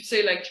wanted to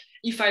say, like,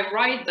 if I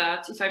write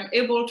that, if I'm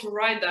able to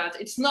write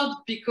that, it's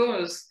not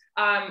because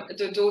I'm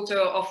the daughter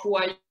of who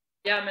I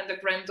am and the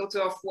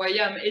granddaughter of who I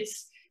am.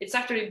 It's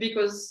actually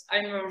because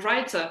I'm a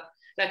writer.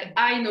 Like,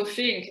 I know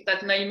things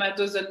that Naima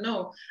doesn't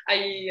know.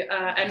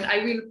 And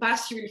I will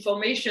pass you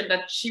information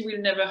that she will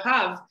never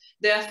have.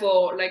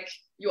 Therefore, like,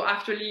 you're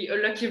actually a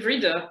lucky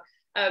reader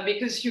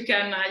because you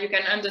can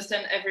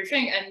understand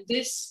everything. And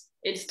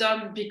it's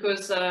done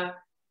because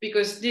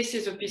this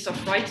is a piece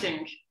of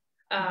writing.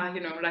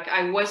 You know, like,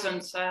 I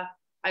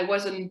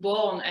wasn't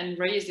born and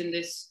raised in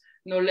this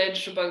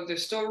knowledge about the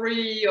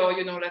story, or,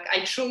 you know, like,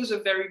 I chose a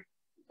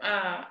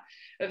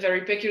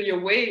very peculiar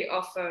way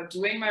of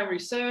doing my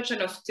research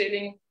and of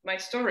telling my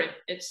story.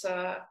 It's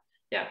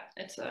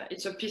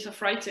it's a piece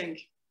of writing.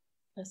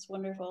 That's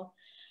wonderful.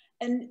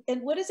 And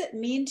what does it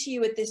mean to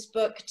you with this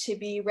book to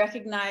be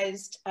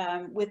recognized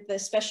with the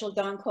special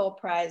Goncourt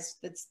Prize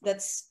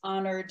that's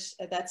honored,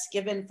 that's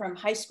given from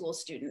high school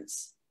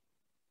students?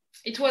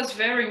 It was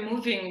very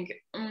moving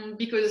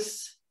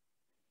because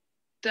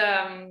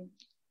the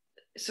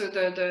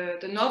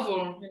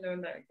novel, you know,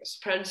 like,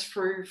 spreads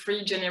through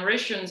 3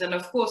 generations, and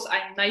of course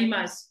I'm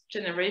Naima's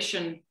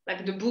generation.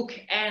 Like, the book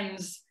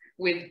ends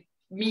with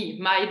me,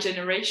 my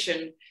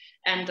generation,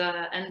 and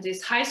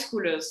these high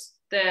schoolers,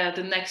 they're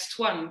the next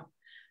one,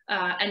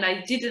 and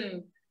I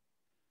didn't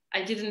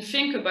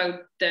think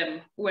about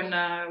them when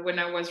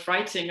I was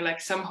writing.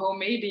 Like, somehow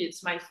maybe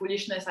it's my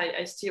foolishness.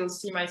 I still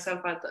see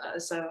myself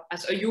as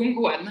a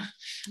young one,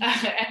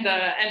 and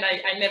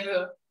I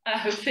never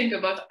think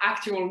about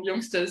actual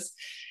youngsters,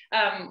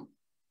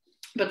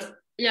 but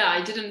yeah,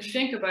 I didn't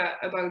think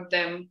about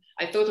them.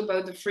 I thought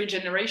about the 3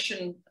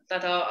 generations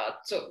that are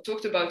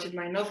talked about in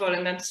my novel,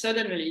 and then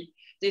suddenly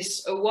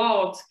this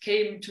award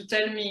came to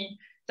tell me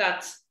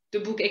that the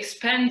book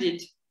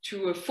expanded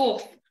to a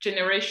 4th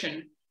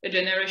generation, a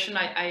generation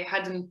I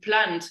hadn't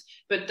planned,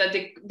 but that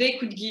they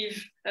could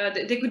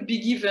be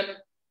given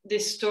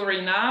this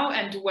story now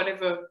and do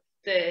whatever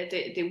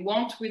they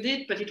want with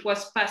it, but it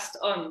was passed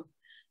on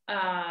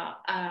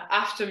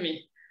after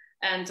me,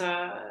 and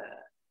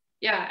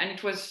and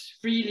it was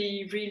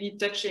really, really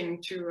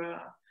touching to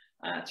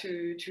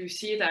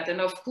see that.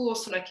 And of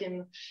course, like,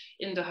 in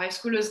the high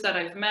schoolers that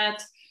I've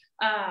met,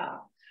 a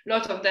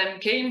lot of them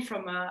came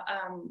from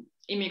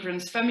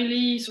immigrants'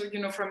 families, or, you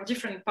know, from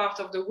different parts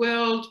of the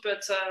world,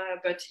 but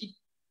it,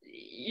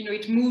 you know,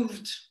 it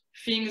moved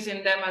things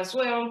in them as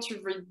well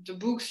to read the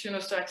books, you know.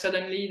 So, like,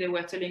 suddenly they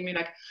were telling me,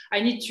 like, I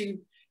need to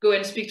go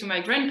and speak to my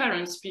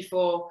grandparents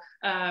before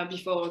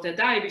they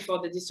die, before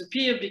they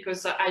disappear,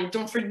 because I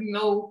don't really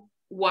know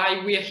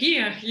why we're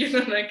here. You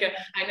know, like,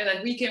 I know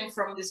that we came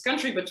from this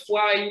country, but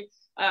why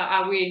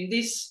are we in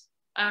this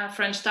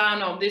French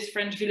town or this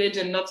French village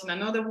and not in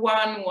another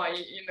one? Why,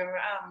 you know?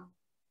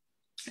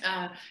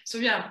 So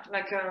yeah,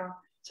 like,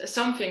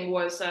 something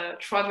was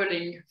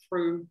traveling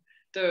through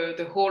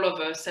the whole of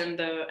us and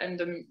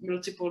the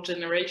multiple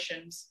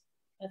generations.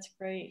 That's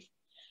great.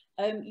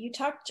 You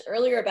talked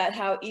earlier about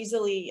how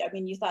easily, I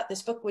mean, you thought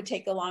this book would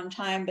take a long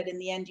time, but in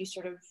the end you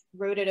sort of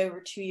wrote it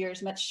over 2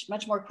 years,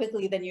 much more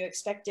quickly than you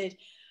expected.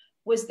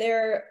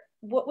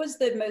 What was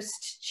the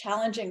most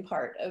challenging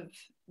part of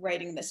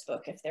writing this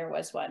book, if there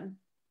was one?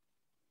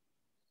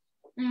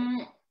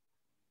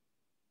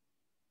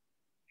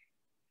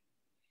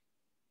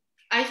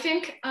 I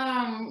think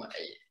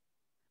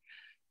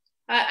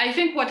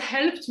what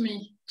helped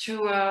me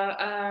to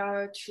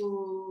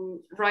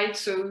write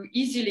so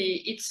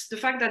easily, it's the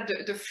fact that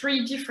the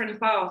 3 different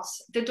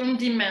parts, they don't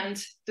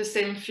demand the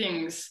same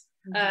things.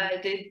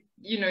 They,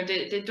 you know,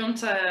 they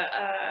don't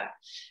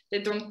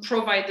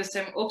provide the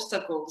same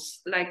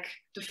obstacles. Like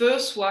the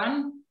first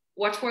one,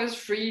 what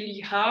was really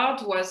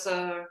hard was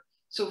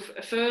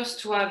first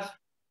to have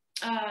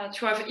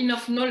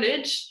enough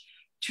knowledge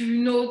to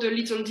know the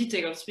little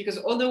details, because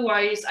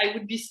otherwise I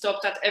would be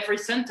stopped at every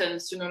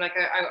sentence. You know, like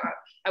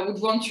I would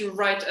want to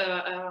write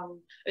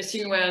a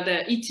scene where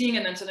they're eating,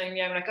 and then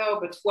suddenly I'm like, oh,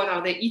 but what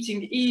are they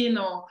eating in?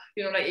 Or,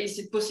 you know, like, is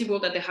it possible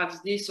that they have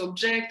this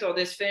object or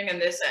this thing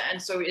and this?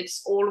 And so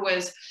it's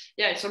always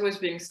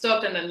being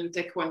stopped, and then you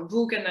take one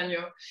book, and then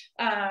you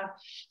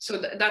so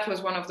that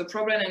was one of the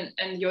problems.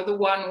 And the other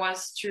one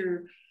was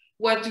to,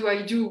 what do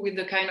I do with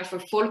the kind of a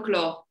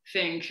folklore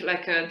thing,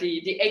 like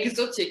the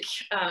exotic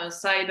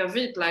side of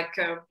it, like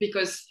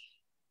because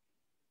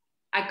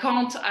I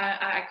can't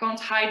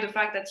hide the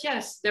fact that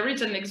yes, there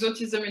is an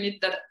exotism in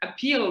it that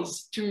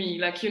appeals to me.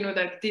 Like, you know,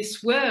 that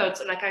this word,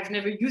 like I've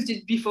never used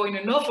it before in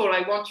a novel.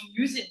 I want to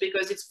use it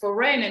because it's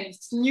foreign and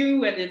it's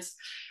new, and it's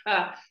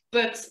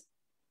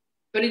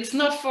but it's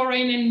not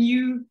foreign and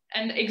new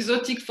and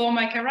exotic for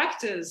my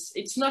characters.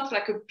 It's not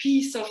like a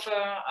piece of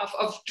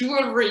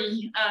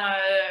jewelry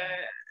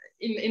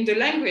in the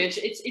language.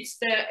 It's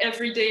their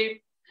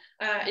everyday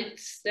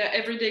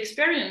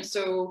experience.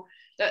 So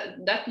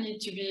that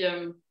needs to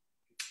be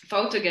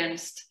fought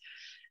against.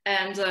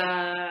 And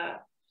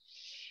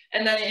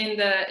then in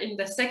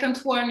the second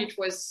one, it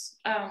was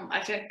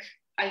I think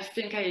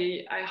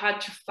I had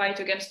to fight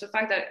against the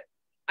fact that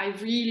I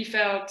really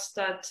felt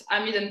that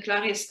Hamid and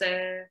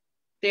Clarisse,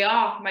 they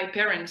are my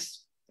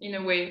parents in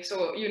a way.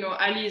 So, you know,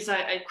 Alice,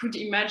 I could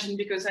imagine,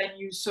 because I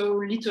knew so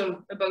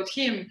little about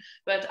him,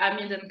 but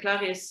Hamid and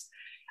Clarisse,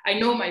 I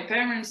know my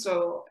parents.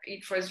 So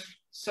it was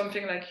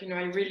something like, you know,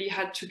 I really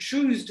had to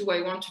choose. Do I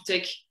want to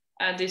take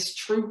this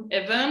true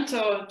event,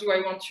 or do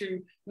I want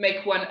to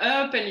make one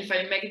up? And if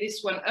I make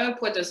this one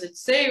up, what does it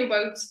say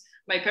about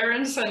my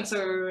parents? And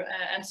so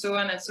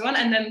on and so on.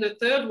 And then the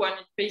third one,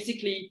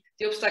 basically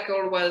the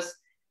obstacle was,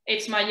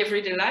 it's my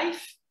everyday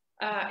life.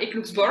 It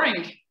looks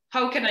boring.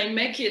 How can I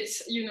make it,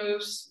 you know,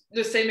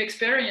 the same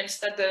experience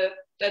that the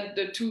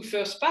two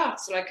first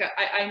parts? Like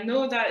I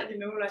know that, you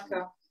know, like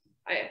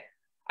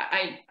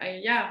I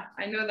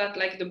know that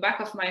like the back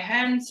of my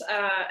hand,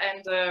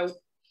 and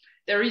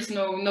there is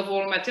no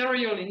novel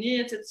material in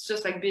it. It's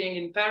just like being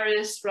in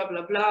Paris, blah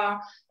blah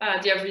blah.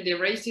 The everyday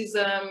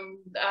racism,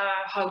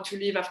 how to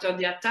live after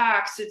the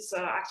attacks. It's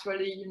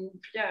actually,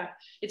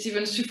 it's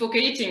even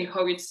suffocating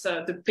how it's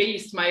the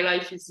paste my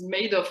life is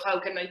made of. How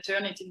can I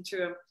turn it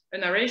into a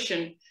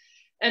narration?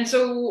 And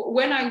so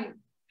when I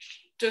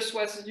just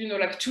was, you know,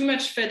 like too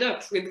much fed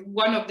up with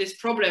one of this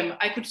problem,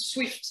 I could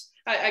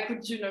I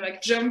could, you know,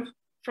 like jump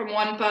from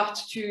one part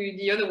to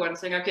the other one,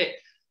 saying, okay,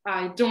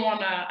 I don't want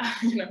to,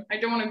 you know, I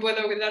don't want to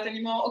bother with that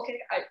anymore. Okay,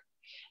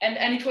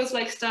 and it was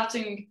like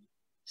starting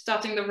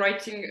the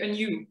writing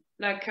anew,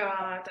 like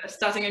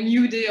starting a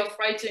new day of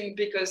writing,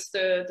 because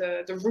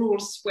the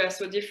rules were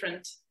so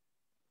different.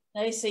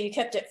 Nice. So you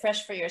kept it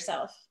fresh for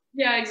yourself.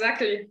 Yeah,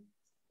 exactly.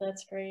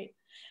 That's great.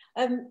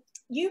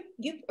 You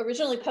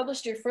originally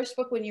published your first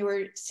book when you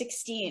were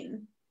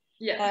 16.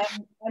 Yeah.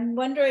 I'm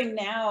wondering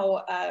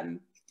now,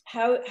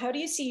 how do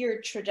you see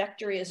your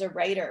trajectory as a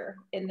writer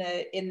in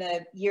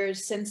the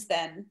years since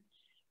then?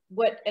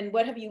 What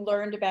have you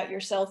learned about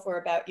yourself or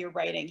about your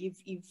writing?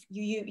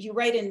 You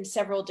write in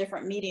several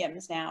different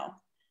mediums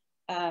now.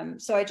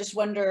 So I just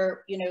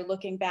wonder, you know,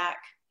 looking back,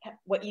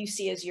 what you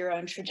see as your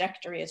own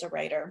trajectory as a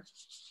writer.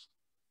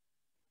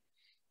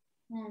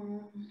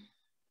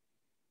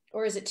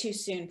 Or is it too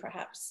soon,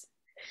 perhaps?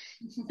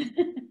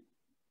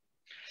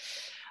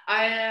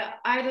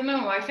 I don't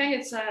know. I think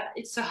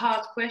it's a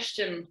hard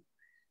question,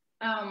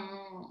 and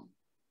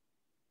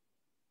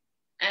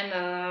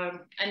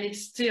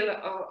it's still,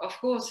 of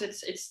course,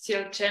 it's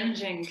still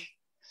changing.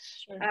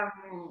 Sure.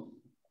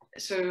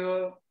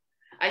 So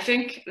I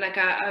think like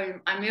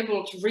I'm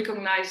able to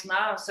recognize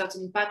now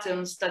certain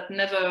patterns that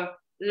never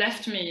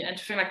left me, and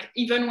to think like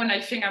even when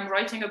I think I'm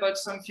writing about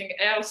something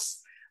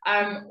else,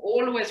 I'm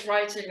always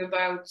writing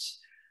about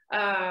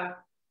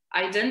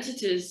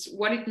identities,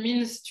 what it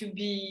means to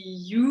be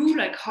you,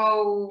 like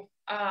how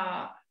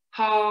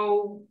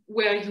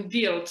were you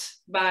built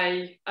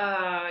by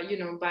you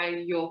know, by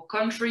your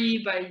country,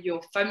 by your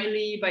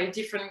family, by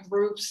different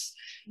groups,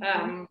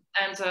 and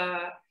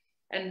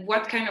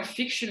what kind of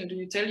fiction do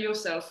you tell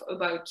yourself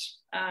about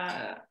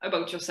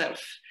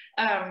yourself?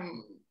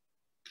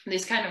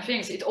 These kind of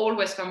things, it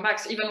always comes back.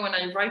 Even when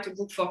I write a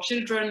book for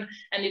children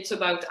and it's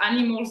about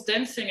animals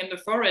dancing in the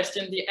forest,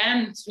 in the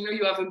end, you know,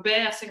 you have a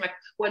bear saying like,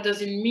 what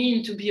does it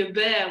mean to be a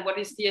bear? What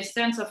is the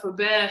essence of a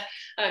bear?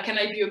 Can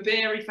I be a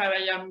bear if I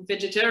am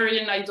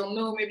vegetarian? I don't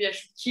know, maybe I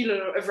should kill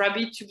a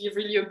rabbit to be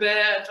really a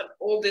bear.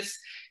 All this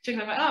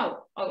things. I'm like,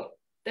 oh,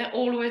 they're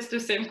always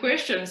the same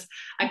questions.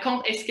 I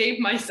can't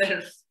escape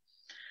myself.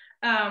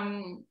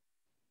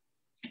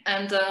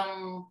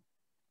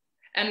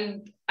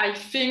 And I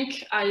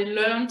think I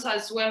learned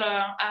as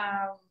well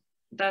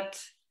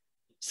that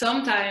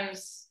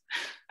sometimes,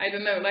 I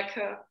don't know, like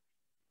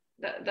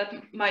that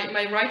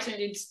my writing,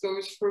 it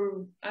goes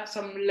through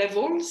some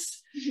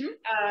levels,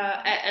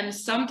 and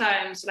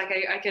sometimes like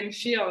I can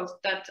feel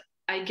that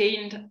I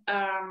gained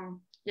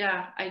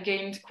I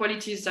gained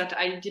qualities that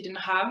I didn't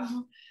have,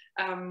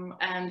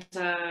 and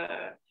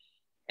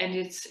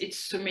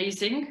it's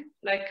amazing.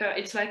 Like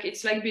it's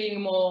like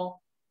being more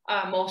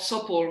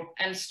supple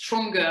and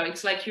stronger.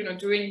 It's like, you know,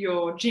 doing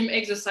your gym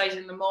exercise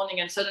in the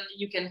morning and suddenly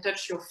you can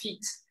touch your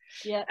feet.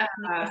 Yeah.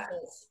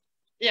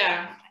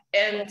 Yeah,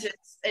 and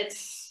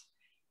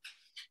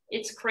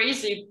it's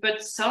crazy,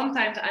 but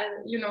sometimes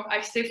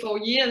I stay for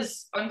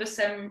years on the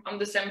same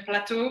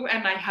plateau,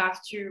 and I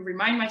have to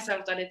remind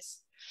myself that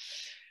it's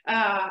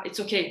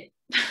okay.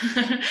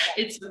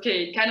 It's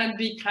okay. It cannot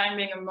be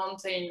climbing a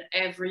mountain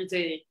every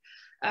day.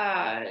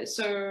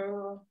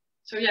 So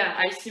yeah,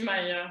 I see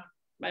my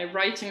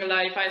writing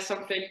life as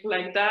something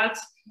like that.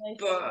 Nice.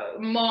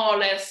 But more or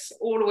less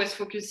always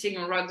focusing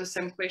around the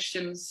same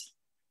questions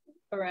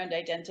around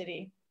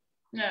identity.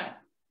 Yeah.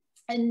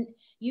 And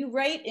you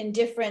write in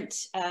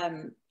different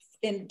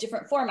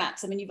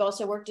formats. I mean, you've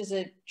also worked as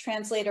a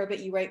translator, but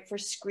you write for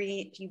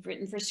screen. You've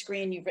written for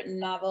screen. You've written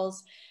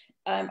novels.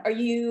 Are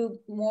you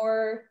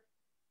more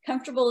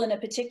comfortable in a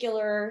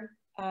particular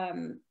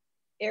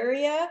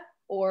area,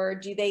 or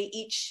do they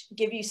each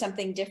give you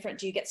something different?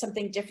 Do you get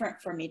something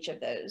different from each of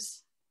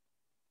those?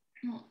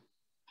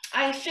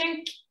 I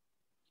think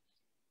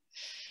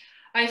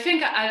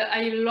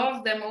I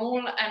love them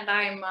all, and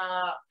I'm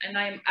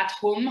at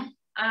home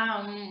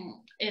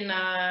in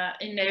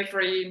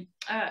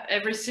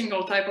every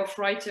single type of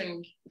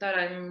writing that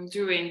I'm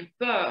doing.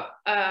 But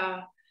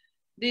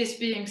this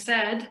being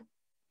said,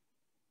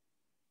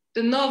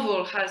 the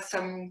novel has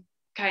some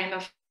kind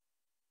of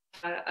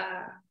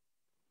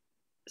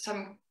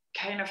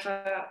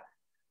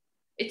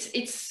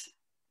it's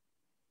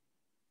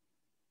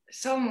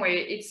some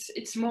way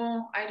it's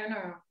more, I don't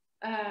know,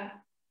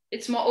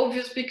 it's more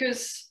obvious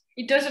because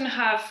it doesn't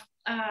have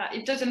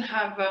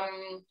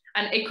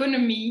an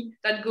economy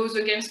that goes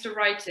against the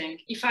writing.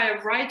 If I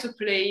write a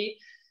play,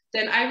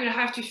 then I will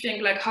have to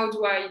think like, how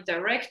do I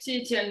direct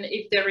it? And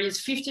if there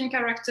is 15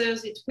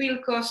 characters, it will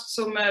cost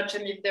so much.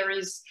 And if there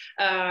is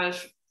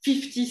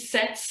 50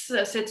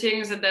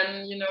 settings, and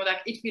then, you know,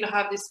 like it will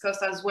have this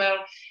cost as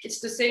well.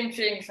 It's the same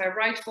thing if I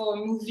write for a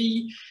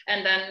movie,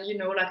 and then, you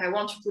know, like I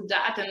want to put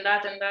that and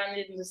that and then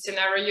in the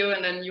scenario,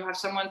 and then you have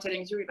someone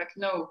telling you like,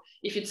 no,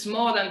 if it's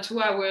more than 2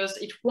 hours,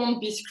 it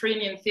won't be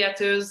screened in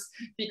theaters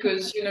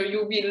because, you know, you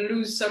will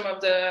lose some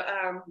of the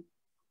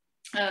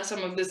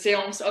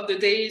seance of the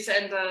days,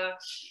 and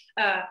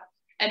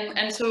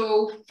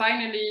so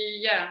finally,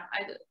 yeah,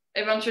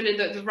 eventually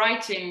the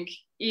writing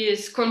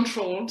is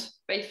controlled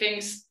by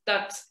things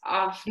that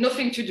have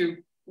nothing to do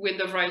with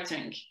the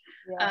writing.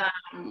 Yeah.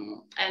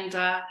 And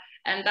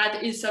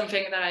that is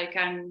something that I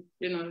can,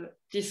 you know,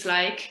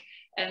 dislike,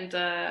 and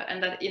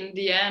that in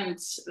the end,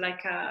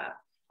 like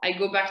I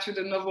go back to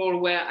the novel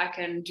where I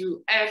can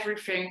do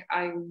everything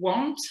I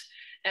want,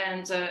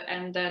 and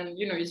then,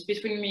 you know, it's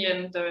between me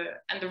and the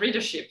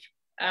readership.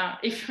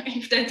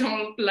 If they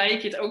don't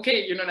like it,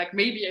 okay, you know, like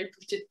maybe I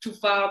put it too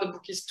far, the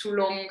book is too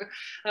long,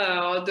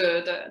 or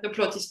the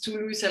plot is too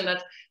loose, and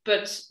that.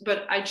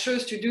 But I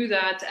chose to do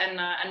that, and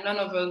none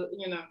of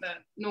you know,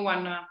 no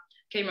one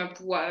came up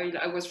while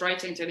I was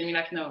writing telling me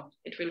like, no,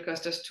 it will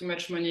cost us too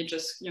much money,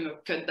 just, you know,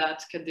 cut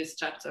this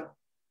chapter.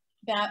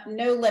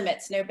 No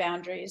limits, no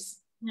boundaries.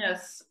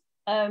 Yes.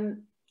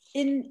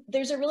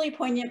 There's a really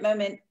poignant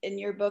moment in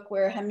your book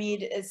where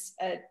Hamid is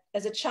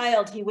as a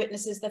child, he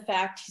witnesses the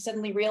fact, he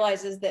suddenly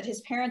realizes that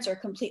his parents are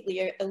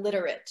completely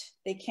illiterate.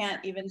 They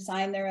can't even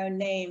sign their own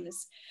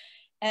names.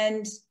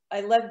 And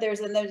I love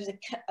there's a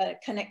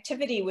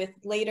connectivity with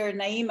later.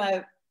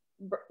 Naima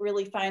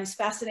really finds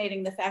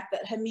fascinating the fact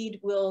that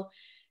Hamid will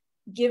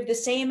give the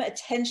same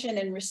attention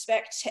and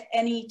respect to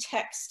any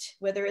text,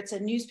 whether it's a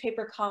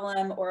newspaper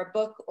column or a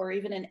book or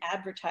even an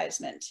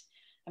advertisement.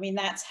 I mean,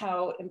 that's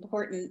how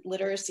important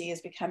literacy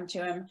has become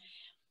to him.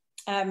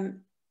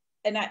 And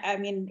I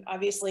mean,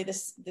 obviously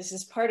this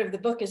is part of the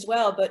book as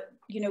well, but,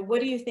 you know,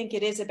 what do you think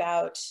it is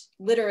about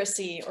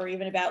literacy or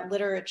even about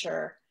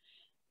literature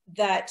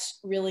that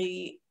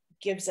really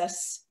gives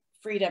us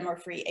freedom or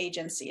free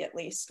agency, at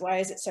least? Why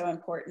is it so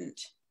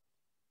important?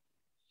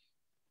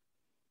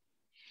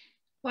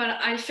 Well,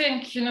 I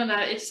think, you know,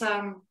 that it's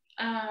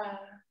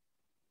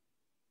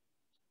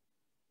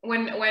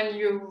when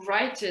you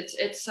write it,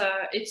 it's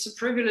a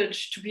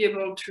privilege to be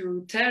able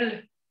to tell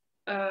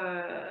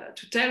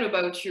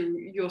about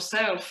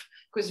yourself,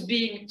 because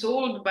being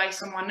told by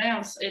someone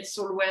else, it's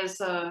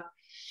always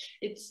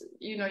it's,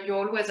 you know,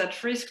 you're always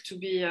at risk to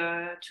be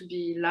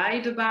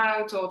lied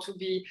about, or to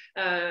be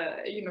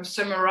you know,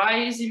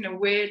 summarized in a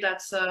way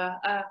that's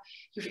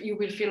you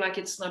will feel like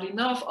it's not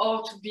enough,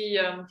 or to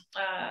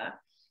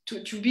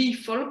be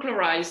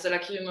folklorized,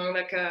 like, you know,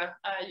 like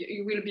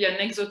you will be an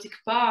exotic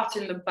part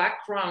in the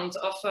background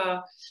of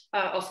a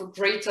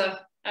greater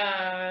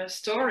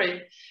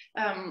story.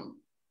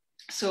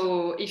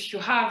 So if you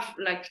have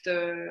like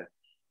the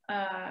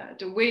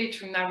way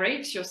to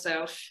narrate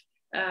yourself,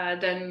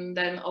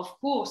 then of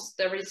course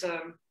there is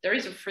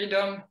a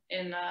freedom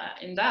in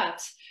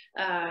that,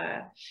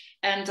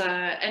 and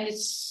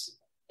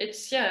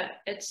it's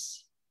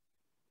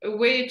a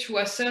way to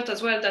assert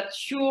as well that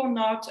you're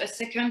not a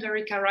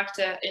secondary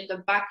character in the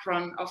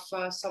background of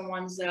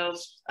someone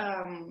else's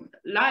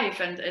life,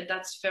 and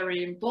that's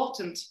very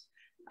important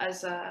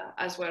as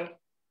well.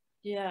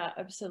 Yeah,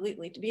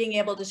 absolutely. To being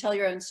able to tell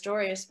your own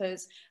story, I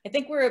suppose. I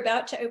think we're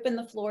about to open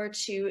the floor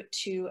to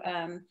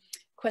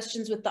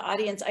questions with the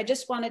audience. I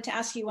just wanted to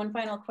ask you one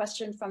final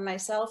question from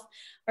myself.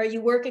 Are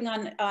you working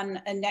on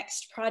a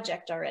next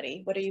project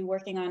already? What are you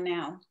working on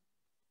now?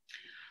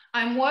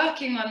 I'm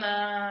working on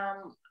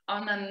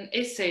an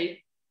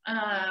essay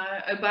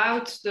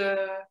about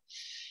the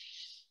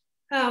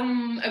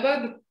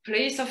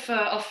place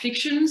of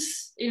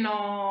fictions in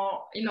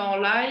our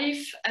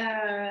life,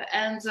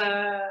 and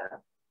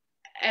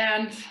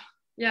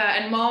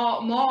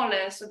more or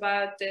less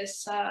about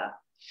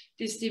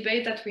this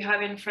debate that we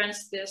have in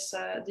France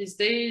these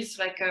days.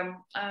 Like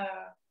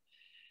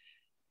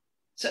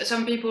so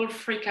some people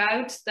freak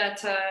out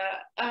that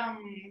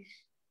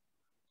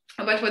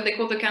about what they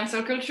call the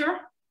cancel culture.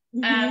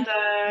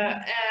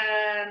 Mm-hmm.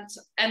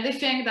 And they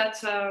think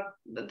that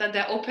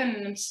their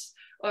opponents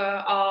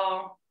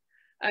are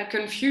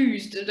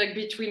confused, like,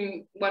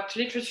 between what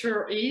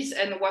literature is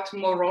and what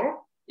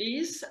moral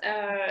is,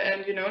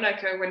 and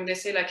when they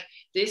say, like,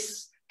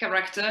 this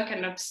character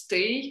cannot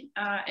stay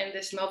in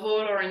this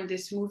novel or in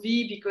this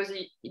movie because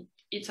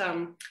it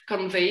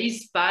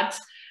conveys bad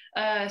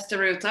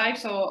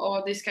stereotypes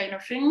or these kind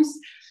of things.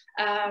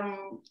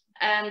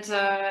 And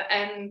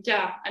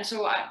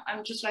so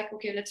I'm just like,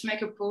 okay, let's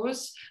make a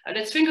pause.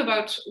 Let's think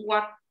about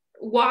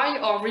why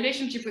our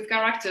relationship with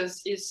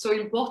characters is so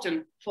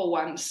important for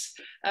once.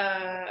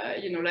 Why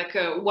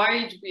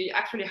do we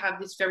actually have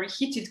these very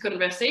heated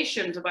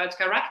conversations about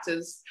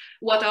characters?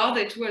 What are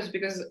they to us?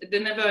 Because they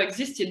never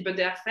existed, but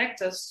they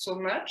affect us so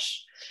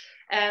much.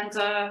 And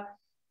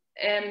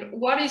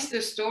what is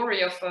the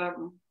story of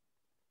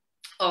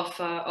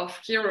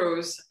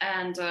heroes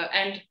and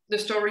the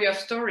story of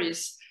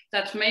stories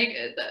that make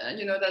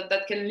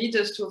that can lead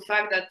us to the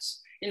fact that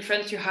in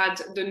France you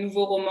had the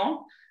nouveau roman,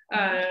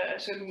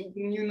 so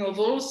new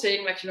novels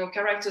saying, like,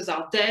 characters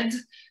are dead,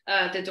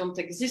 they don't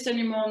exist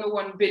anymore, no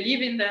one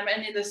believes in them,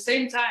 and at the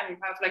same time you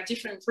have, like,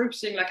 different groups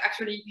saying, like,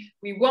 actually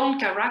we want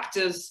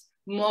characters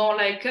more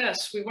like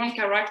us, we want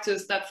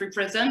characters that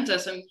represent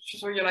us. And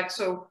so you're like,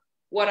 so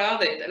what are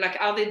they? Like,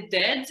 are they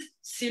dead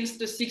since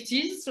the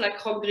 60s,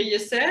 like Rob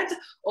Grillet said?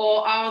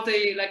 Or are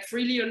they, like,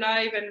 really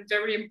alive and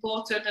very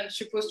important and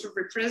supposed to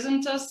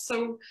represent us?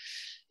 So,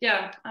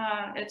 yeah,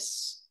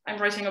 I'm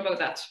writing about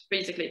that,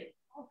 basically.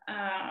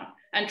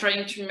 And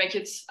trying to make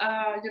it,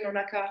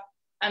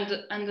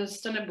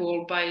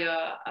 understandable by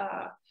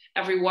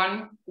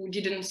everyone who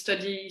didn't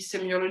study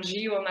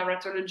semiology or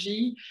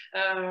narratology,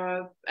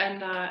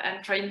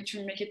 and trying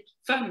to make it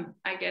fun,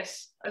 I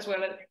guess, as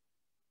well.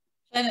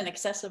 Fun and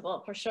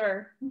accessible, for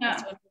sure. Yeah.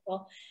 That's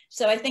wonderful.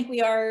 So I think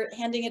we are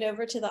handing it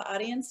over to the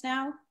audience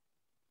now.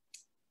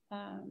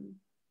 I'll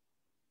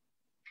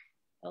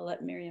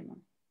let Miriam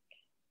on.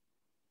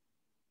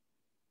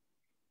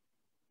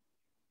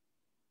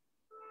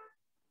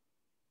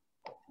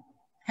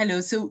 Hello,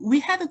 so we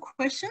have a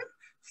question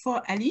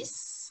for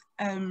Alice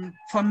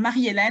from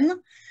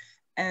Marie-Hélène.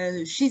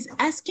 She's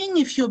asking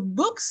if your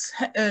books,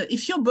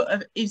 if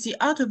The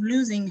Art of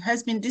Losing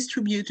has been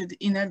distributed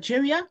in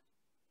Algeria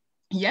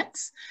yet,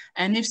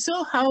 and if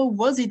so, how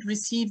was it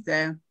received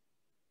there?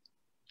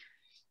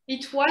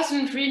 It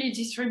wasn't really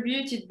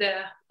distributed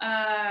there,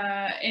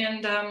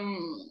 in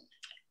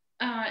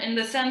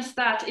the sense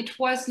that it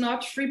was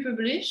not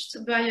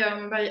republished by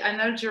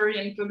an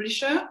Algerian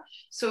publisher.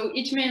 So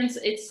it means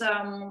it's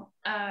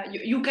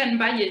you can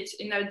buy it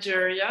in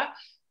Algeria,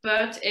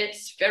 but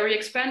it's very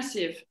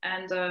expensive,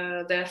 and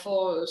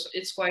therefore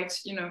it's quite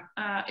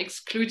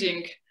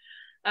excluding.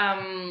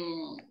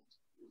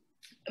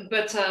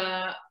 But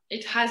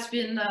it has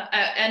been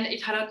and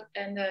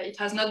it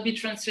has not been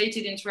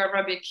translated into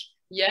Arabic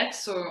yet.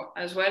 So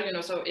as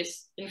well, so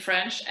it's in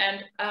French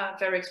and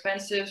very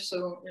expensive.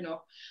 So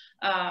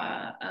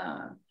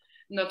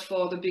not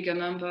for the bigger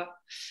number.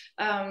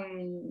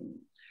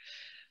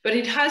 But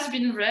it has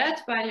been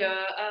read by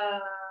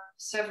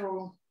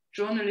several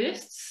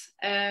journalists,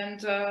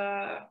 and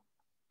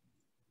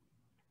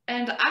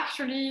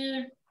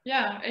actually,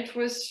 yeah, it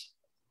was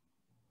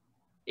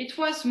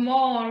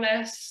more or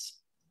less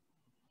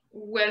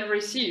well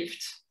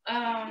received.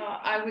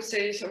 I would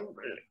say so.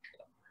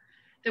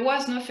 There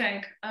was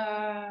nothing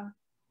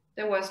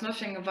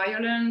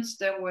violent.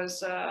 There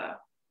was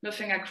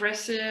nothing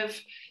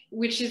aggressive,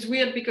 which is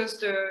weird because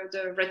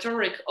the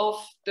rhetoric of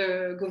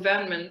the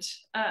government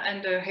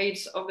and the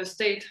heads of the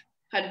state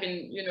had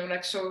been,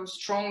 so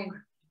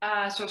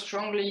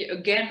strongly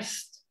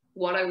against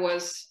what I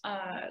was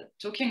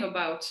talking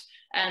about,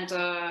 and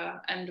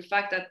the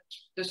fact that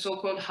the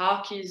so-called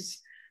harkies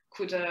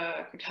could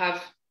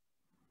have,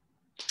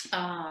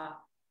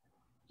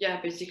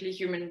 basically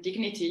human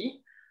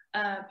dignity.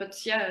 But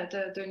yeah,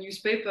 the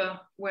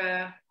newspaper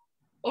were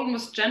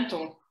almost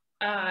gentle,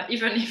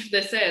 even if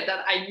they said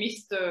that I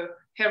missed the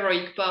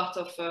heroic part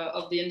of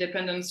the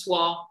independence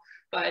war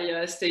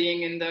by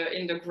staying in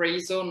the gray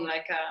zone.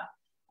 Like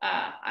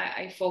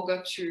I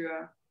forgot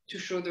to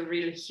show the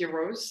real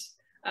heroes,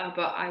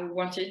 but I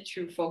wanted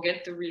to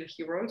forget the real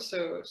heroes.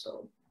 So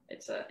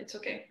it's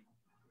okay.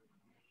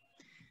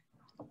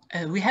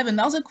 We have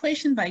another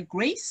question by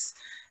Grace,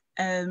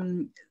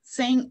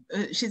 saying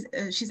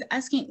she's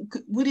asking,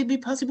 would it be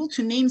possible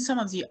to name some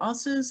of the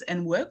authors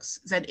and works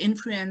that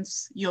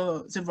influence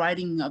the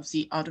writing of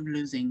The Art of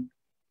Losing?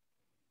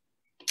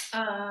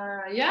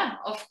 Yeah,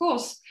 of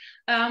course.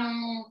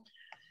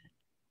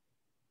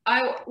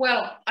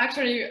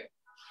 Actually,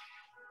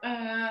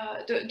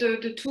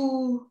 the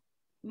two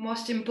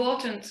most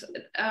important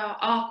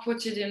are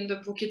quoted in the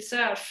book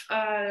itself,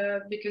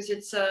 because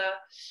it's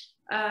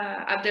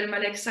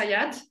Abdelmalek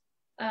Sayad,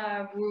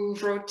 who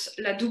wrote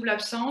La Double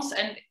Absence,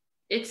 and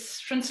it's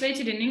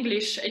translated in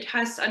English. It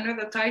has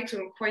another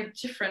title quite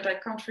different. I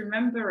can't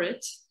remember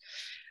it.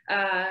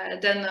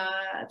 Then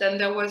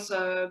there was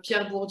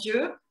Pierre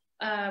Bourdieu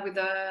with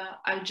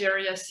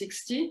Algeria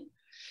 60.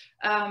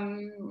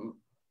 And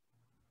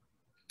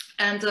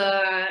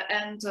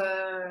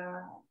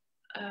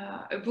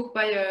a book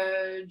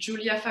by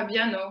Giulia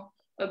Fabiano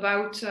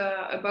about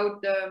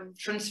the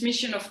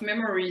transmission of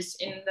memories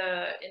in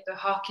the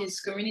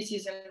Harkis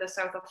communities in the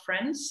south of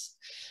France.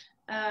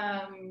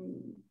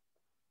 And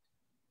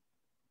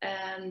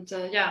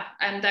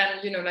then,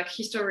 you know, like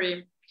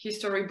history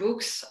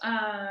books.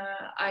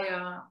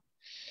 I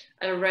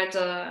read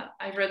a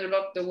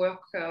lot the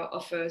work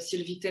of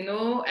Sylvie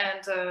Thénault,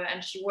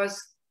 and she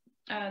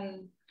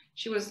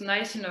was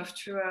nice enough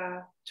to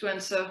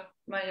answer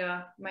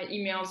my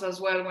emails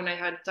as well when I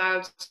had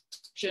doubts,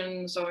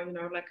 questions, or, you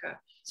know, like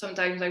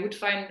sometimes I would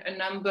find a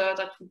number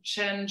that would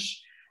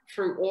change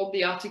through all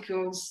the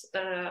articles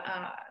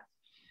that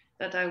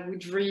I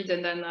would read,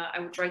 and then I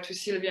would write to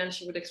Sylvia, and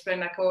she would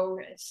explain like, oh,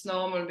 it's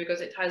normal because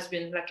it has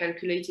been like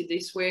calculated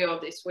this way or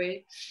this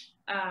way.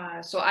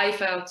 So I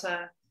felt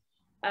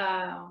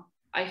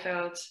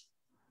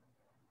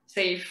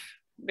safe,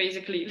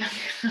 basically.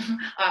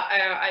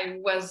 I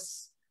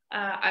was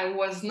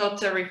not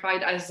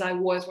terrified as I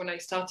was when I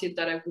started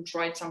that I would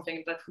write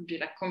something that would be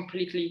like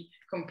completely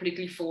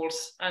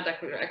false, and I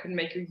could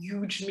make a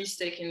huge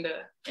mistake in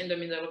the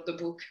middle of the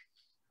book.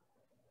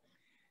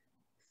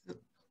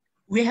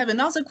 We have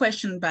another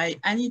question by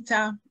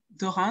Anita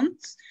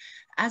Durant,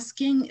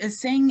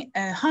 saying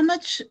how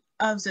much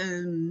of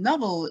the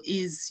novel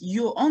is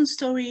your own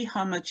story,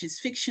 how much is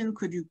fiction,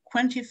 could you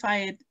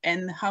quantify it,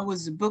 and how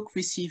was the book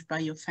received by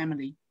your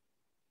family?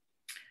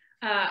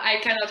 I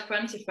cannot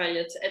quantify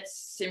it.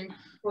 It's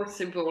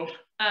impossible,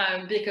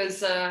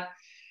 because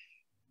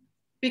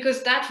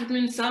that would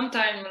mean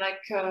sometime like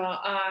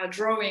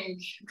drawing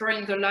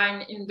the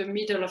line in the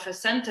middle of a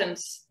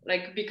sentence,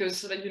 like,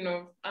 because you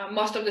know,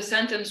 most of the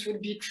sentence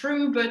would be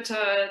true, but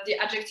the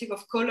adjective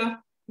of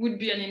color would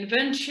be an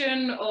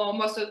invention, or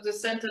most of the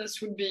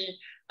sentence would be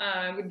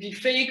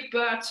fake,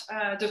 but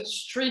the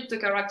street the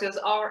characters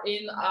are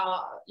in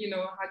you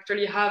know,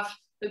 actually have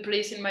the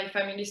place in my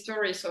family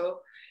story.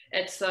 So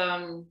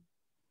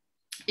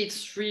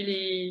it's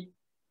really,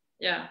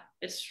 yeah,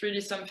 it's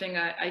really something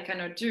I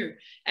cannot do.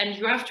 And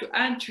you have to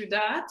add to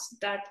that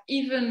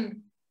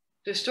even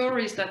the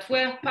stories that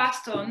were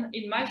passed on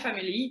in my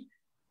family,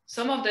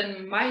 some of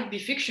them might be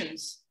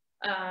fictions.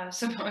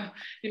 Some,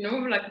 you know,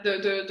 like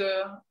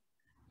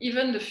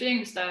even the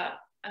things that,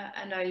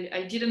 and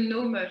I didn't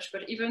know much,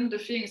 but even the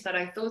things that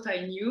I thought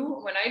I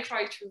knew, when I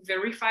tried to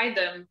verify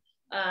them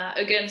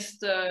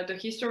against the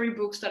history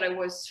books that I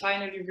was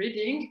finally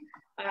reading,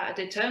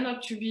 they turned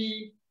out to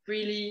be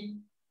really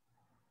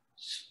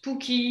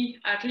spooky,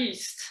 at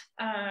least.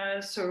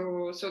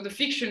 So the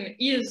fiction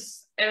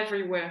is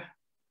everywhere.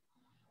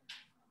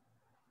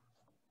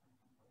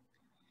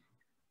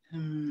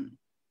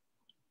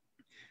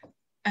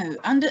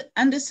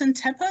 Anderson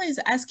Tepper is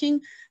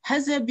asking,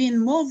 has there been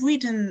more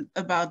written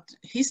about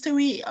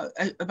history,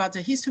 about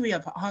the history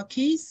of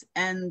Harkis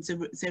and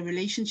the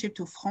relationship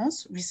to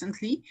France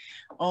recently,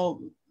 or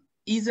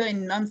either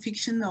in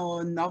nonfiction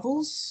or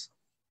novels?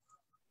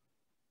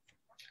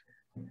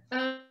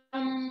 I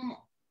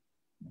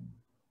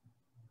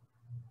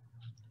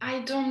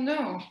don't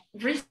know.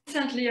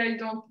 Recently, I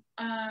don't.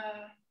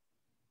 I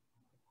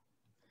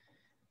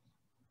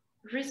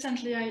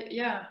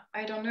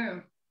don't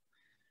know.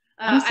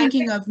 I'm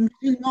thinking of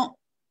Musulman.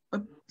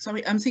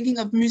 I'm thinking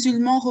of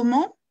Musulman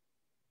Roman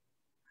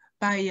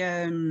by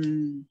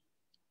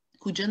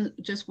who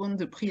just won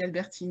the Prix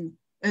Albertine,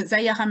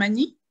 Zaya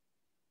Rahmani.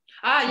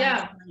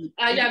 Yeah,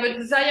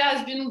 but Zaya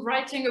has been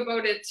writing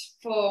about it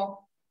for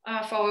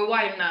a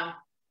while now.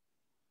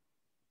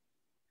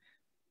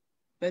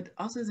 But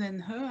other than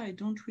her, I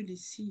don't really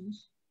see.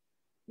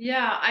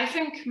 Yeah, I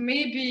think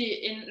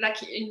maybe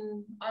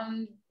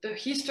on the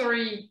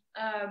history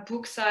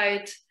book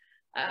side,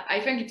 I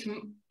think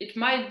it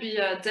might be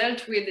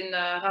dealt with in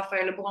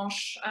Raphaël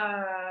Branche's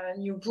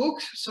new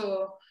book.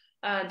 So,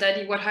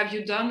 Daddy, what have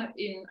you done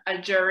in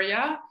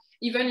Algeria?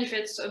 even if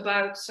it's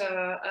about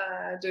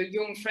the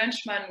young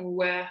Frenchmen who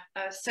were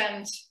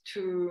sent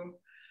to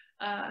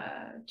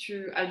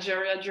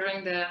Algeria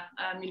during their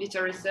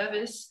military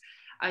service.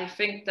 I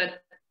think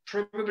that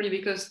probably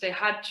because they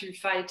had to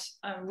fight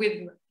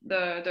with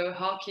the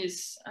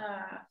Harkis,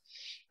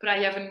 but I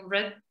haven't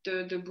read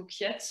the book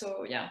yet,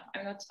 so yeah,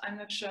 I'm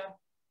not sure.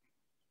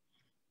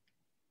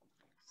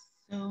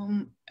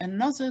 So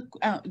another,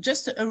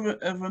 just a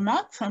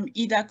remark from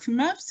Ida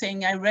Kummer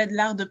saying, I read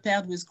L'Art de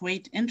Perdre with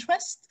great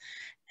interest.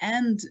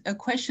 And a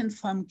question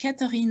from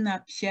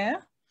Katharina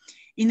Pierre.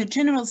 In a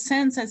general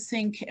sense, I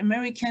think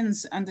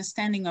Americans'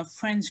 understanding of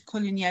French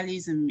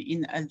colonialism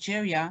in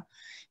Algeria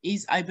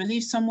is, I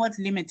believe, somewhat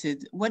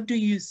limited. What do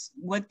you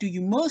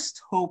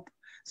most hope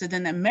that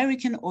an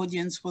American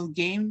audience will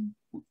gain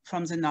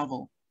from the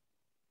novel?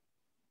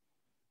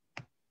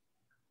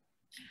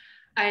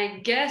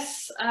 I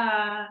guess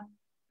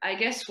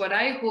what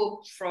I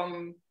hope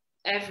from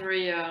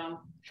every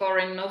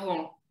foreign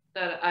novel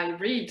that I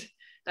read,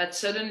 that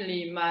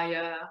suddenly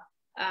my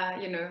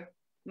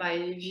my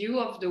view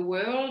of the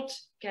world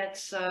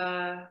gets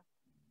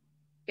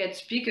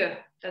bigger.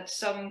 That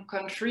some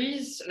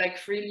countries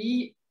like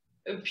really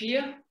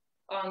appear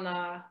on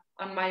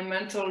my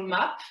mental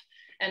map,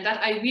 and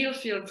that I will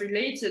feel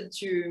related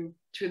to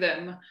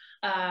them.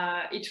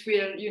 It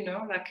will, you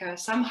know, like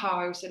somehow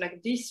I would say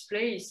like this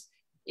place.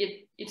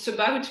 It's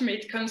about me,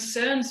 it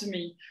concerns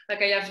me.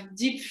 Like I have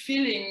deep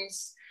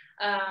feelings,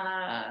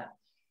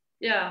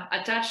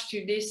 attached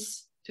to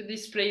this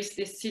place,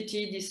 this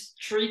city, this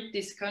street,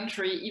 this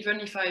country, even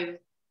if I've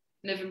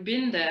never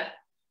been there,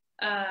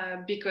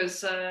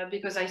 because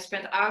I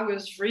spent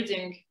hours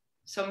reading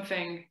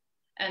something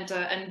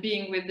and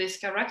being with these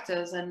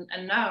characters, and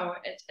now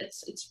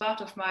it's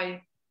part of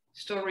my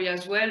story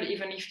as well,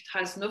 even if it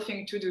has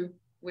nothing to do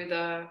with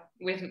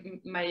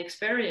my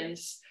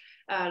experience.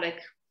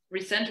 Like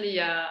recently,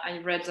 I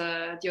read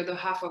The Other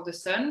Half of the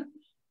Sun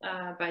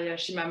by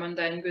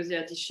Chimamanda Ngozi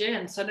Adichie,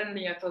 and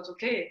suddenly I thought,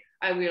 okay,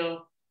 I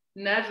will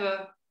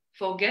never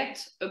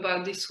forget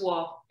about this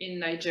war in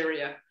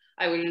Nigeria.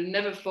 I will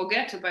never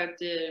forget about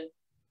the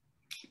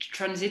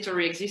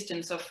transitory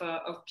existence of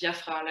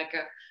Biafra. Like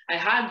I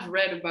had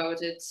read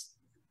about it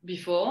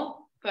before,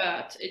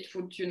 but it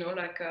would, you know,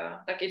 like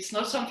it's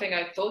not something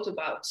I thought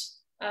about.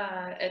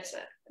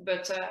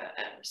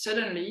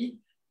 Suddenly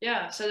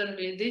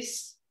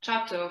this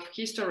chapter of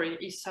history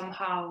is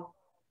somehow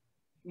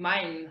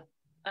mine,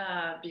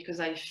 because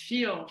I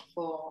feel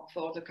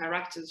for the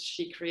characters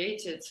she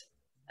created,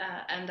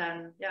 and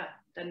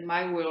then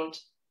my world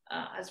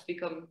has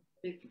become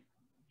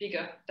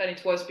bigger than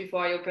it was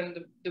before I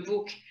opened the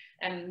book.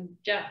 And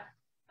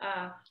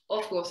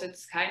of course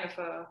it's kind of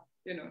a,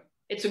 you know,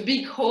 it's a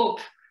big hope,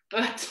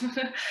 but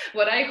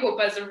what I hope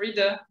as a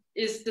reader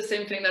is the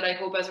same thing that I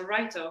hope as a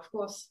writer, of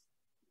course.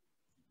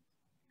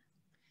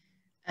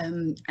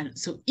 And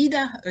so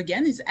Ida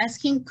again is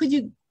asking, could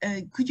you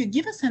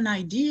give us an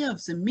idea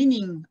of the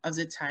meaning of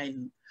the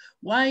title?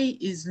 Why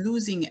is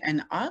losing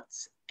an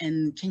art?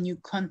 And can you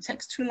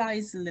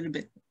contextualize a little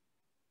bit?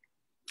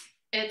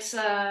 It's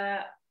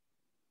a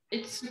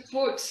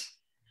quote.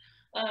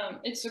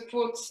 It's a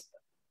quote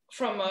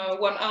from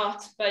One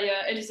Art by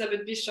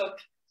Elizabeth Bishop,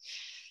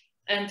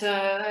 and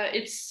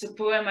it's a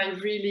poem I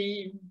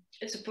really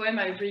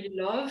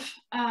love.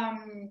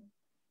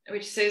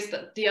 Which says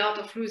that the art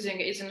of losing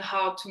isn't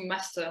hard to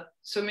master.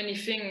 So many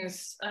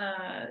things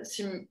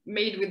seem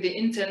made with the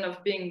intent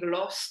of being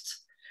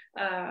lost,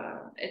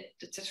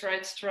 etc.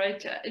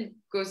 It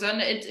goes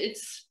on.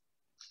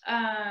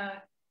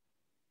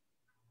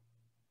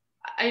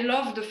 I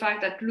love the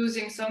fact that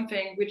losing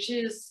something which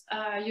is,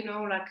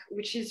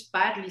 which is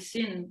badly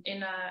seen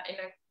in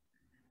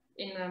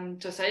a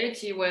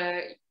society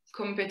where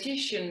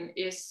competition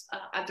is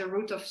at the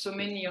root of so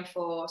many of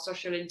our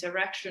social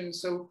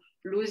interactions. So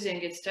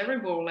losing, it's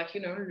terrible. Like,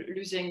 you know,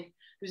 losing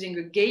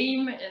a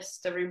game is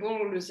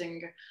terrible.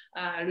 Losing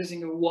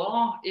a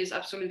war is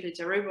absolutely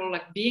terrible.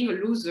 Like being a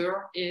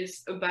loser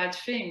is a bad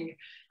thing.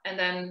 And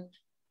then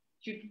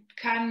you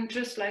can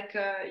just like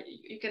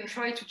you can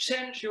try to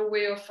change your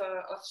way of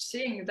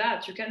seeing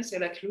that. You can say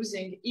like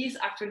losing is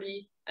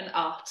actually an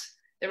art.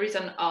 There is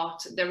an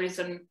art. There's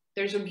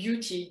a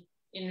beauty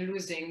in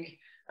losing.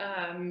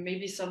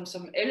 Maybe some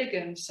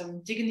elegance,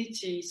 some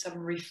dignity, some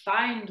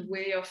refined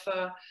way of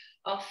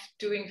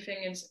doing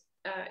things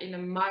in a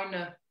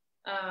minor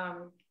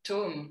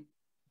tone,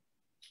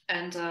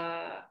 and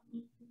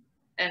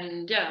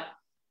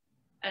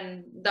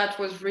that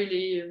was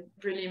really,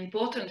 really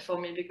important for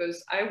me,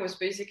 because I was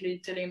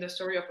basically telling the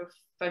story of a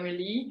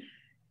family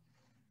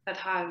that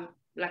had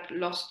like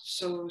lost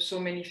so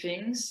many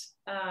things,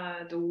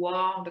 the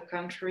war, the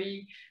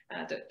country,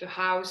 the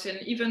house, and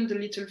even the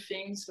little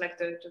things like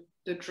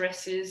the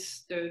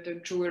dresses, the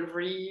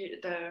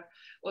jewelry,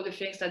 all the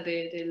things that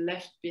they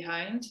left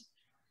behind.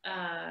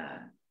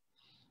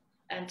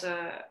 And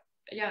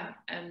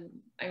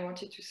I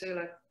wanted to say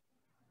like,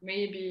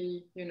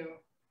 maybe, you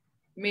know,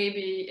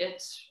 maybe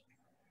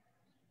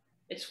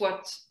it's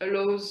what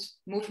allows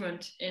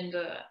movement in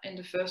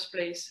the first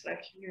place.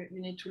 Like you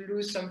need to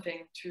lose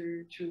something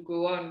to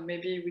go on.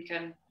 Maybe we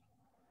can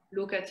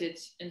look at it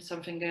in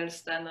something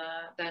else than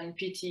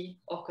pity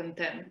or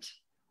contempt.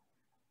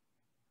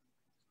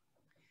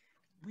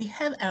 We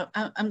have,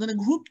 I'm going to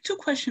group two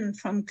questions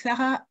from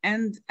Clara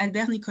and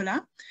Albert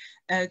Nicolas.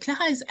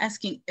 Clara is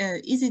asking,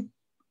 it's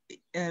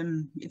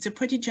a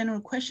pretty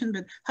general question,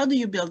 but how do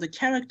you build a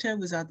character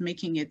without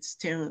making it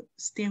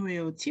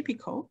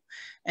stereotypical?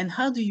 And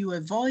how do you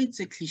avoid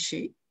the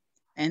cliché?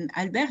 And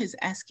Albert is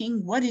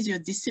asking, what is your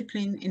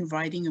discipline in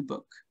writing a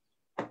book?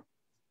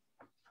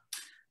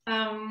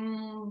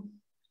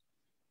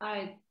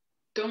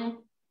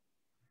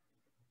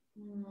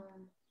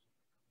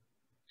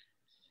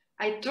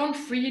 I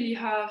don't really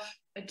have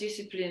a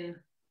discipline.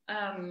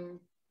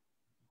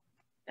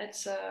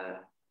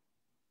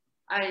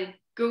 I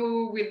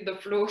go with the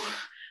flow.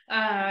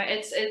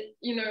 It's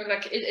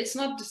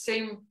not the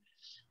same.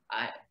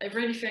 I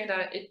really think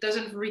that it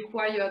doesn't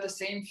require the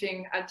same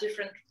thing at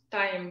different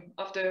time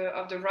of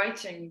the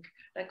writing.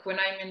 Like when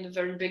I'm in the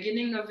very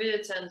beginning of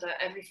it and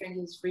everything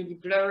is really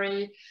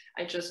blurry,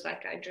 I just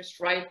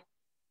write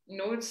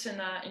notes in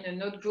a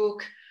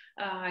notebook.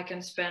 I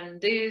can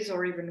spend days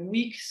or even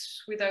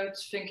weeks without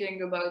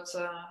thinking about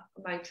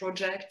my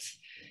project.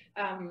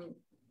 Then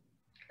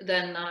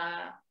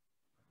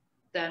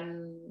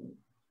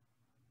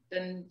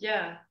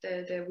yeah,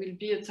 there will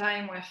be a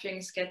time where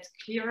things get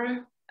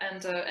clearer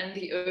and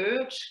the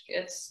urge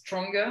gets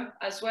stronger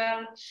as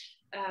well.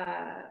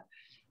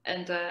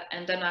 And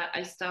then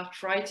I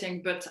start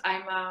writing, but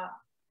I'm a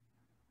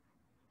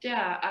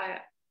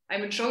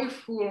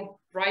joyful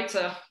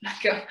writer.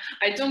 Like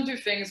I don't do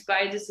things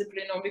by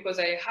discipline or because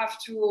I have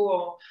to,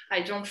 or I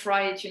don't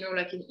write,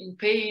 like in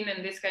pain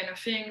and this kind of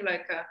thing.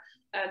 Like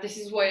this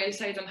is why I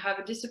say I don't have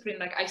a discipline.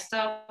 Like I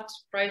start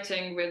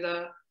writing with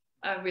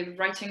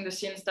writing the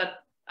scenes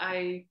that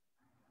I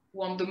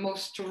want the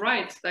most to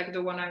write, like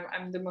the one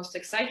I'm the most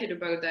excited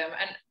about them.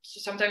 And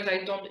sometimes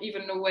I don't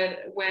even know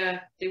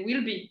where they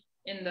will be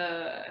in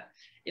the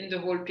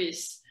whole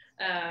piece.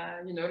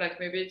 Like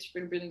maybe it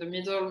will be in the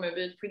middle,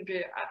 maybe it will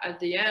be at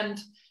the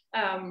end.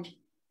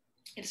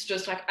 It's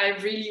just like I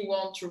really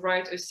want to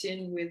write a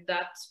scene with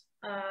that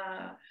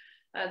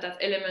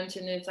element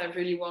in it. I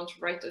really want to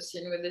write a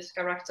scene with this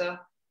character.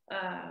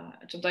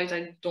 Sometimes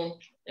I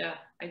don't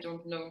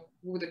know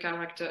who the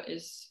character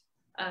is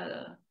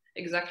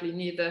exactly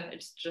neither.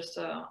 It's just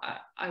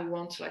I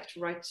want like to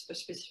write a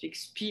specific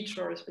speech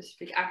or a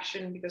specific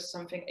action because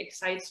something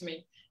excites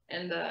me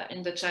in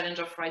the challenge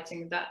of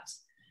writing that.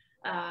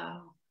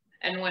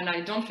 And when I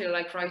don't feel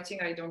like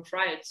writing, I don't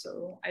write.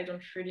 So I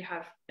don't really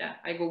have,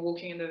 I go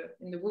walking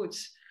in the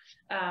woods.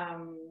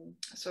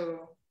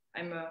 So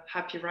I'm a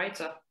happy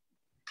writer.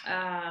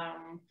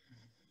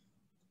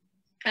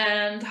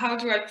 And how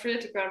do I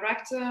create a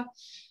character?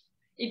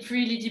 It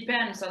really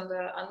depends on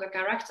the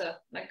character.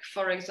 Like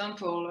for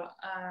example,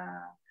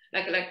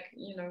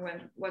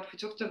 when what we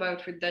talked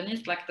about with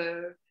Daneet, like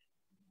the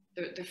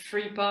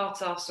three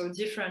parts are so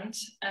different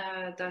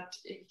that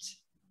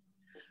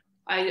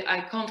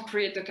I can't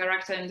create the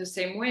character in the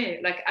same way.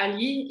 Like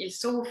Ali is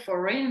so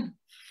foreign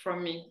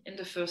from me in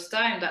the first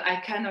time that I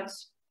cannot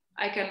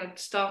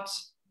start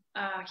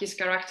his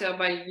character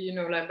by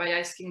by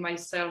asking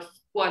myself,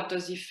 what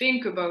does he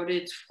think about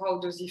it? How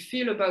does he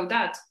feel about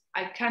that?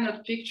 I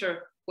cannot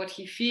picture what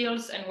he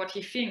feels and what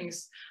he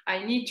thinks.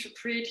 I need to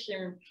create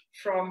him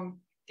from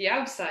the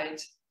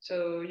outside.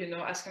 So,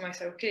 asking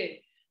myself,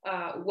 okay,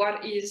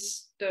 what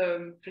is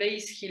the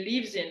place he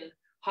lives in?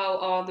 How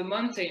are the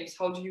mountains?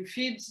 How do you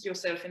feed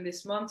yourself in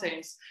these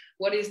mountains?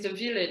 What is the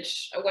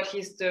village? What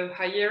is the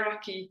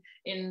hierarchy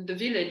in the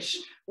village?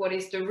 What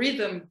is the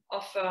rhythm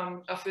of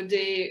a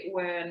day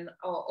when,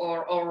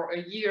 or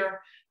a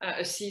year,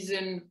 a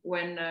season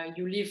when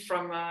you live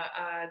from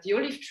the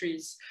olive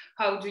trees?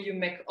 How do you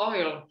make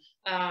oil?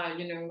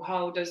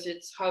 How does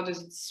it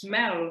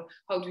smell?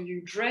 How do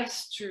you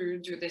dress to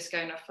do this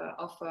kind of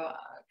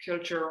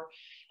culture?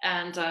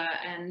 And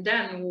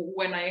then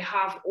when I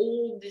have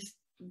all these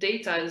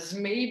data,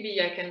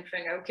 maybe I can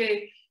think,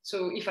 okay,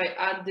 so if I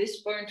add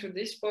this point to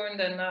this point,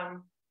 then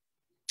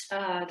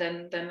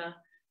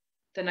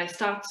I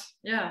start,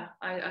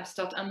 I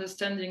start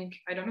understanding,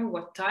 I don't know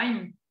what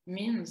time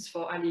means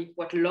for Ali,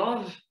 what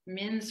love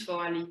means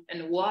for Ali,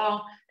 and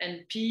war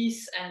and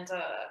peace, and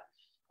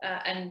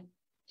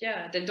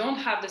they don't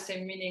have the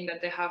same meaning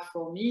that they have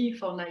for me,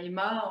 for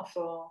Naima,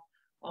 or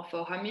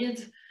for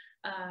Hamid.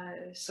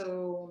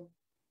 So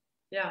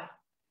yeah,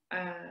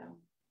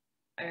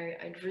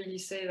 I'd really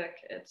say like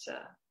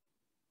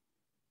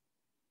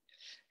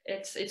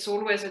it's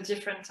always a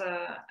different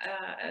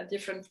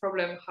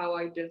problem how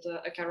I build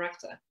a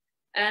character,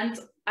 and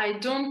I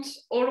don't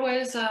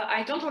always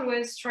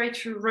try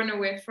to run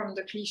away from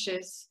the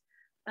cliches.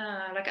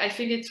 Like I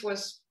think it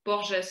was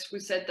Borges who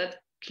said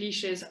that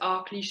cliches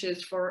are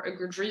cliches for a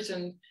good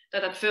reason,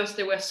 that at first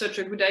they were such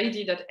a good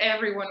idea that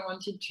everyone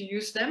wanted to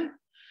use them,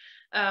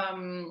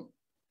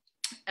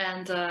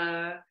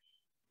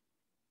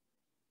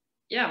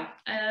 yeah,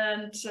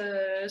 and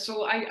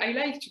so I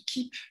like to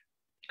keep,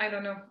 I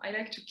don't know, I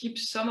like to keep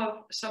some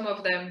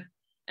of them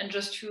and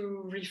just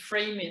to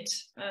reframe it.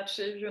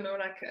 So, you know,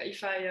 like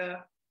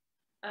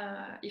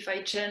if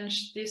I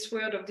change this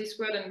word of this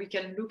word and we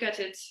can look at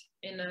it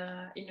in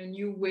a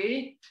new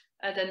way,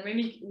 then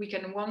maybe we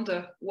can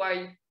wonder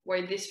why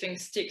this thing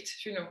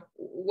sticked, you know,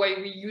 why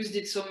we used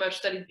it so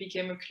much that it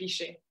became a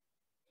cliche.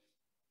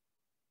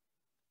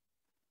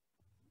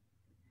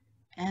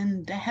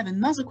 And I have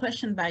another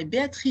question by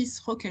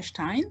Beatrice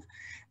Rockestein.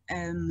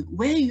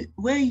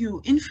 Were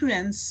you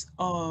influenced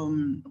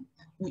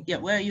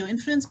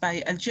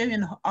by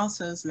Algerian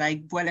authors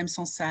like Boualem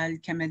Sansal,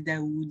 Kamel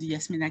Daoud,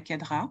 Yasmina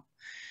Khadra?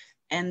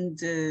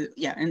 And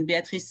yeah, and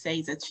Beatrice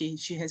says that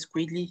she has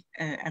greatly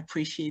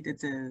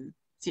appreciated the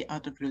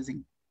art of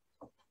losing.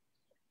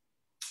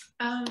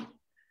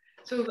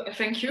 So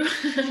thank you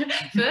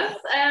first,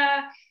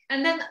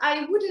 and then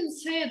I wouldn't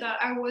say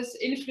that I was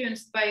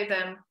influenced by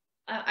them.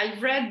 I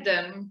read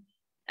them,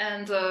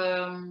 and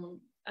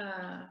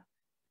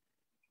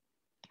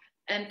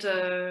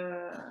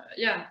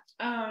yeah,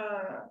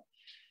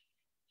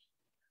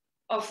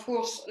 of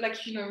course,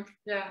 like, you know,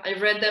 yeah, I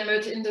read them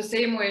in the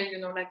same way, you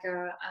know, like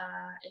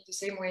in the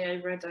same way I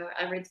read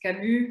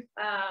Camus,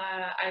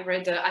 I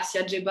read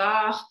Assia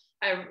Djebar.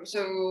 I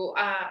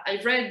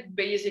read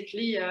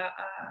basically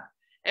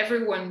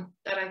everyone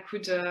that I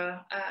could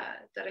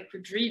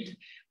read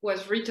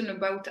was written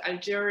about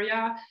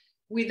Algeria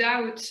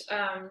without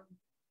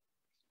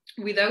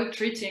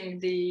treating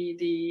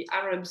the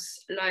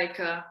Arabs like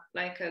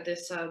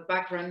this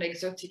background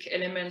exotic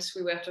elements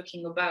we were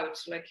talking about,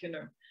 like, you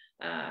know,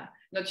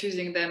 not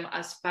using them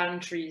as palm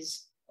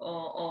trees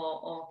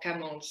or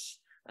camels,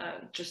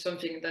 just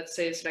something that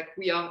says like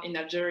we are in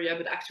Algeria,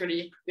 but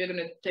actually we're going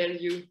to tell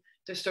you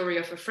the story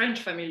of a French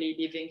family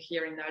living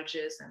here in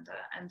Algiers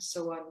and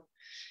so on.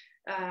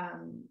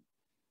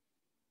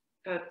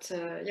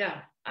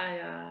 Yeah,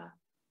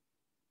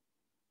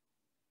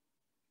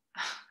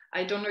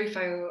 I don't know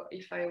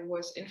if I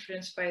was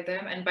influenced by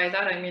them, and by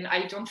that I mean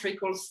I don't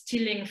recall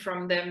stealing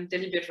from them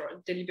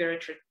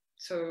deliberately.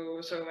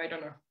 So I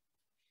don't know.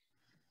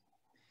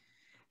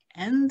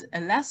 And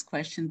a last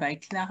question by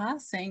Clara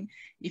saying,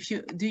 if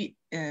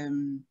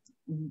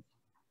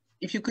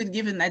you could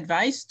give an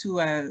advice to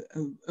a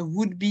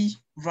would-be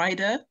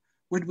writer,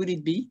 what would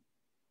it be?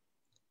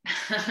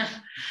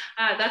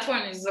 That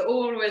one is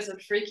always a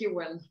tricky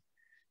one.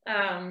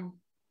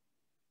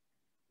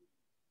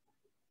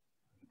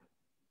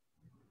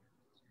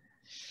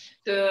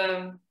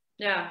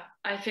 Yeah,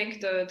 I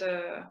think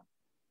the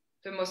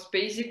most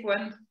basic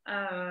one,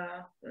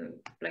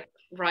 like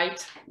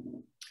write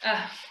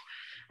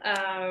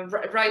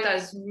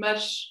as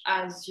much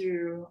as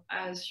you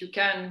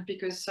can,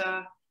 because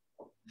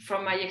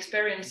from my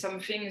experience, some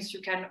things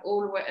you can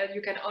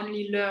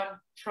only learn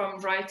from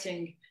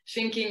writing.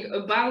 Thinking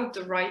about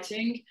the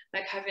writing,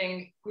 like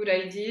having good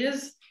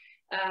ideas,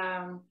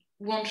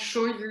 won't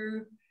show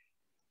you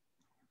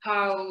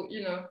how,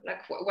 you know,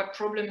 like what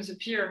problems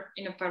appear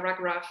in a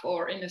paragraph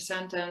or in a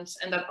sentence,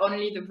 and that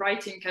only the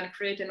writing can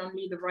create and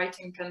only the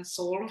writing can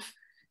solve.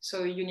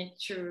 So you need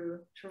to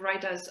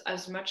write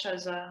as much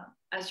as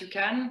you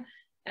can,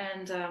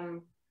 and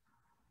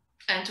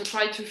to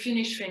try to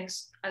finish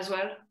things as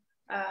well,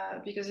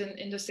 because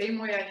in the same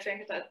way I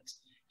think that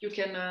you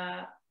can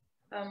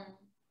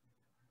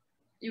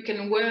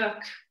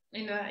work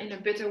in a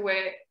better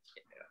way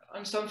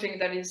on something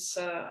that is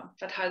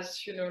that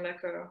has, you know,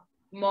 like a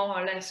more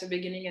or less a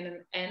beginning and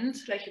an end.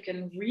 Like you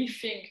can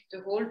rethink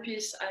the whole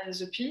piece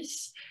as a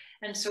piece,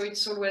 and so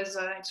it's always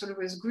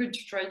good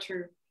to try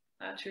to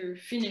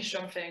finish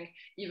something,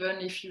 even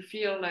if you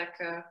feel like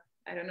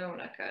I don't know,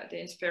 like the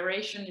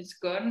inspiration is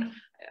gone.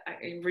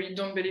 I really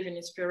don't believe in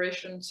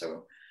inspiration,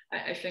 so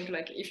I think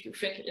like if you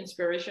think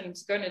inspiration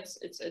is gone,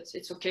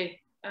 it's okay,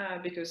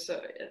 because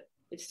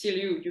it's still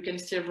you. You can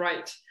still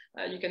write,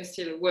 you can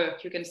still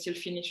work, you can still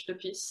finish the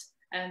piece,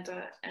 and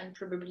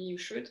probably you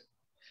should.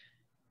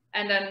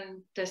 And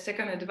then the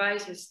second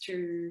advice is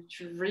to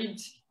read,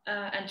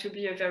 and to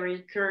be a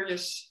very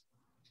curious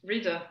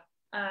reader,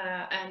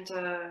 and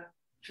to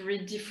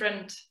read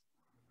different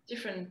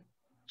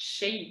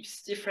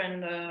shapes,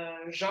 different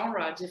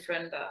genre,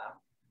 different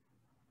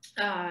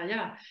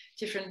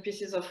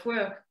pieces of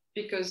work,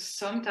 because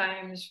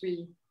sometimes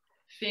we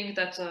think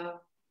that a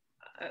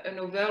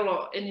novel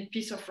or any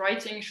piece of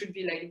writing should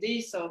be like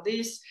this or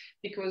this,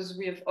 because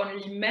we have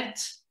only met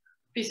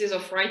pieces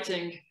of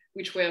writing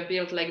which were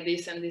built like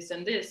this and this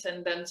and this,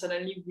 and then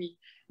suddenly we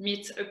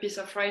meet a piece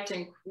of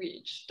writing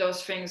which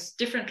does things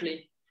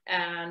differently,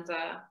 and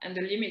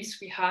the limits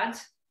we had,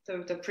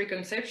 the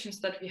preconceptions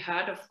that we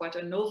had of what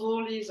a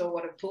novel is, or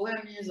what a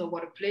poem is, or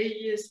what a play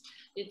is,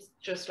 it's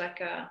just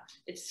like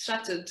it's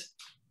shattered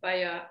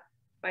by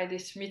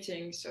this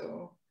meeting.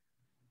 So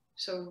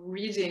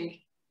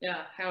reading,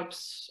 yeah,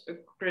 helps a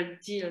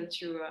great deal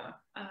to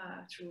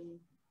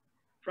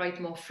write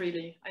more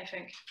freely, I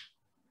think.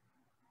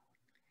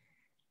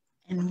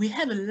 And we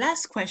have a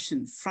last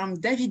question from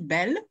David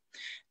Bell,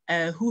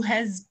 who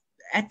has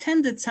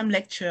attended some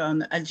lecture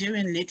on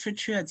Algerian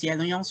literature at the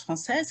Alliance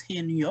Française here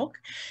in New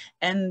York.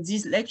 And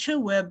these lectures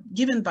were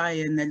given by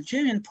an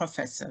Algerian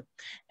professor.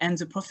 And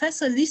the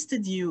professor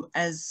listed you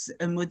as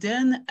a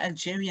modern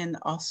Algerian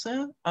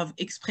author of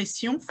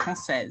expression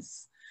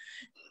française.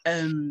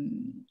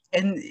 And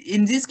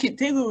in these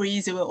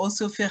categories, there were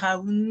also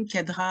Feraoun,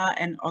 Kadra,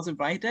 and other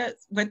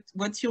writers.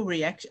 What's your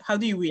reaction? How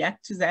do you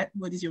react to that?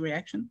 What is your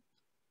reaction?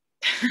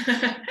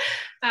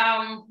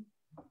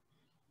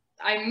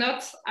 I'm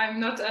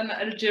not an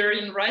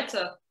Algerian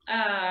writer.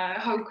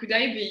 How could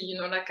I be? You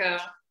know, like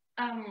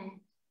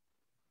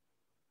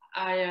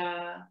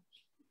I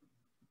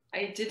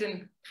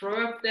didn't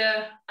grow up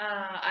there.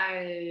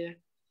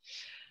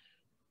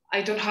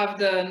 I don't have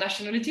the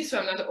nationality, so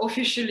I'm not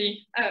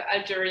officially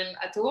Algerian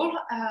at all.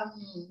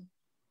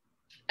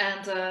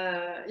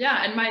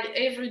 Yeah, and my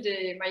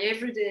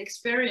everyday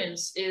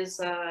experience is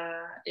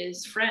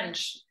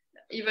French.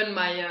 Even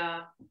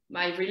my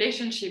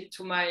relationship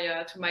to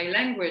my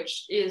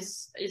language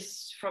is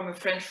from a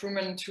French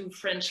woman to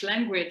French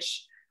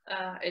language.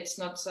 It's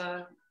not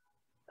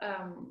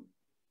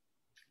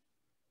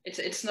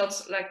it's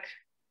not like,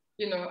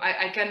 you know,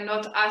 I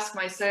cannot ask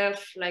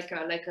myself like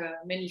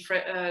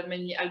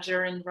many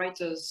Algerian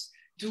writers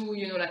do,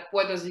 you know, like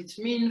what does it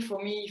mean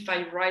for me if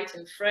I write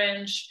in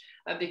French,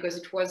 because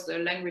it was the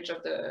language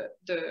of the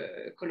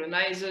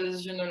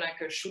colonizers, you know,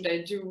 like should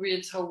I do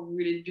it, how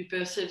will it be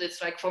perceived?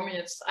 It's like, for me,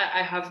 it's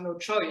I have no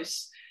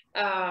choice.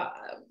 I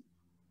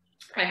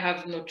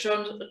have no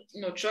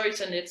choice,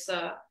 and it's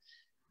and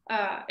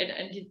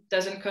it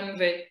doesn't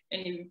convey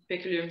any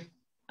peculiar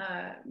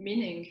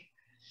meaning.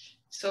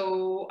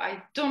 So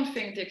I don't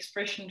think the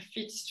expression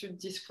fits to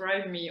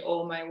describe me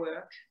or my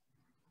work.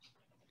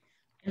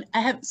 And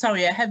I have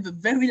a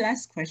very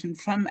last question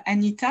from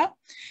Anita,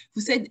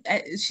 who said,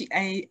 I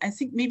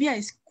think maybe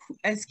I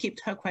skipped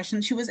her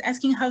question. She was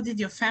asking, how did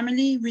your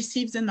family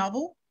receive the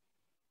novel?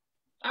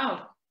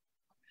 Oh,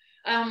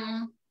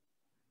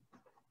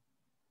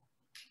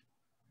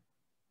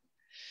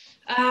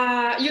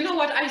 you know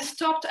what? I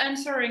stopped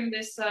answering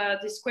this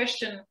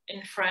question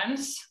in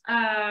France,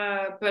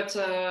 but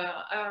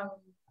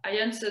I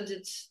answered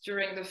it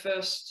during the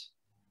first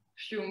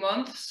few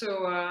months.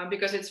 So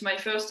because it's my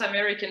first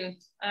American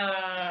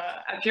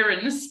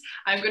appearance,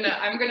 I'm gonna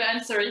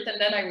answer it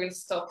and then I will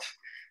stop.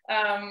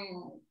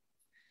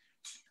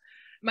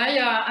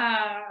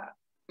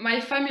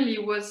 My family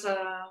was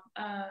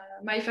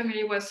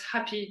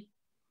happy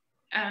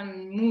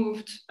and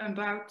moved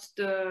about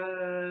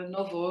the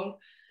novel.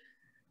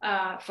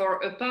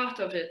 For a part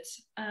of it,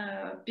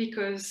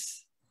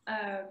 because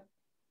a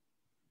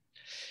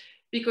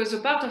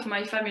part of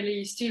my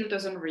family still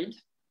doesn't read.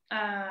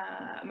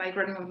 My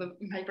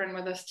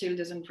grandmother still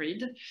doesn't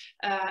read,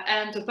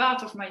 and a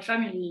part of my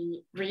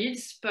family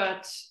reads,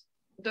 but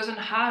doesn't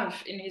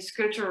have in his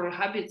cultural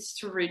habits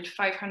to read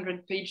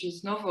 500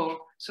 pages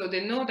novel. So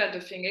they know that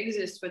the thing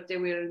exists, but they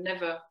will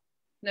never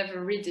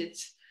read it.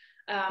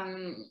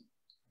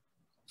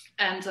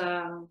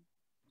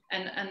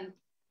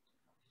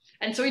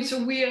 And so it's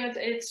a weird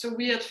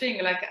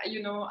thing. Like,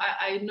 you know,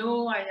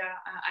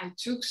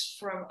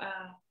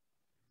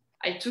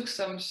 I took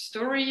some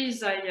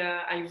stories,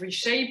 I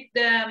reshaped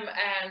them,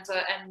 and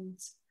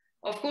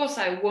of course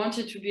I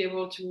wanted to be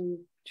able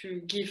to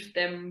give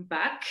them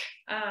back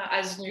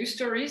as new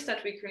stories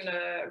that we can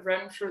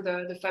run through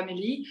the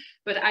family.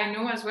 But I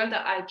know as well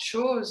that I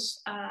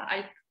chose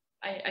a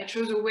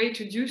way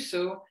to do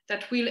so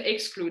that will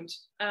exclude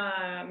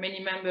many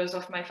members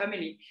of my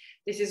family.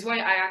 This is why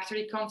I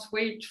actually can't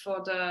wait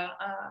for the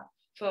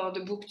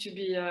book to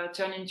be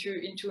turned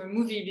into a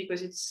movie,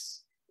 because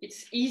it's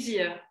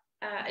easier.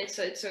 It's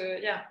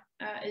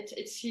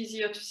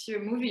easier to see a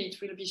movie.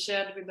 It will be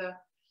shared with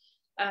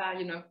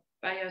you know,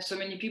 by so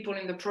many people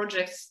in the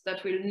projects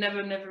that will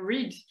never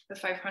read the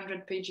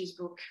 500 pages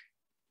book.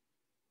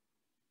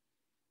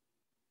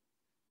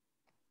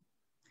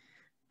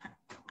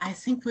 I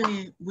think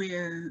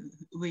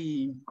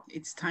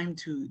it's time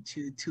to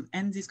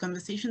end this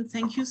conversation.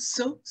 Thank you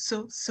so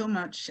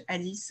much,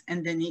 Alice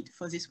and Daneet,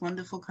 for this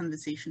wonderful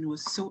conversation. It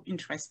was so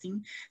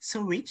interesting,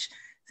 so rich.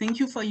 Thank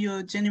you for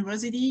your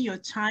generosity, your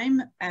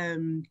time.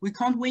 We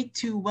can't wait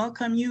to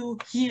welcome you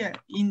here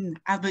in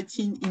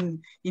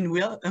Albertine, in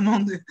Will,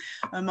 among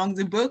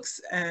the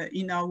books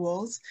in our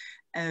walls.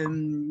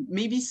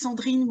 Maybe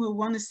Sandrine will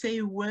want to say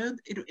a word.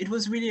 It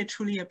was really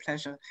truly a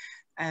pleasure.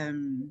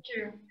 Thank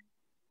you.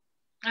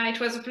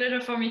 It was a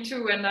pleasure for me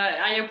too, and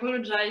I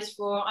apologize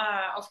for,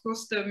 of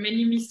course, the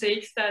many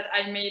mistakes that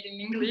I made in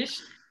English.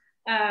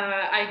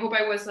 I hope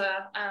I was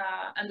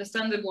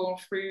understandable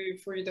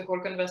through the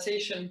whole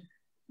conversation.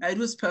 It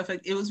was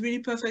perfect. It was really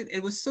perfect.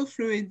 It was so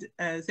fluid.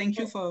 Thank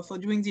you for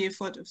doing the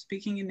effort of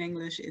speaking in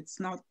English. It's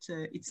not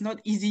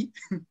easy.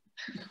 You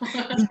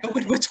know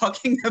what we're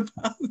talking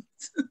about.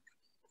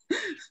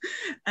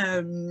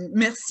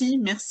 Merci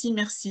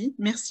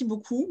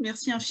beaucoup.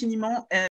 Merci infiniment.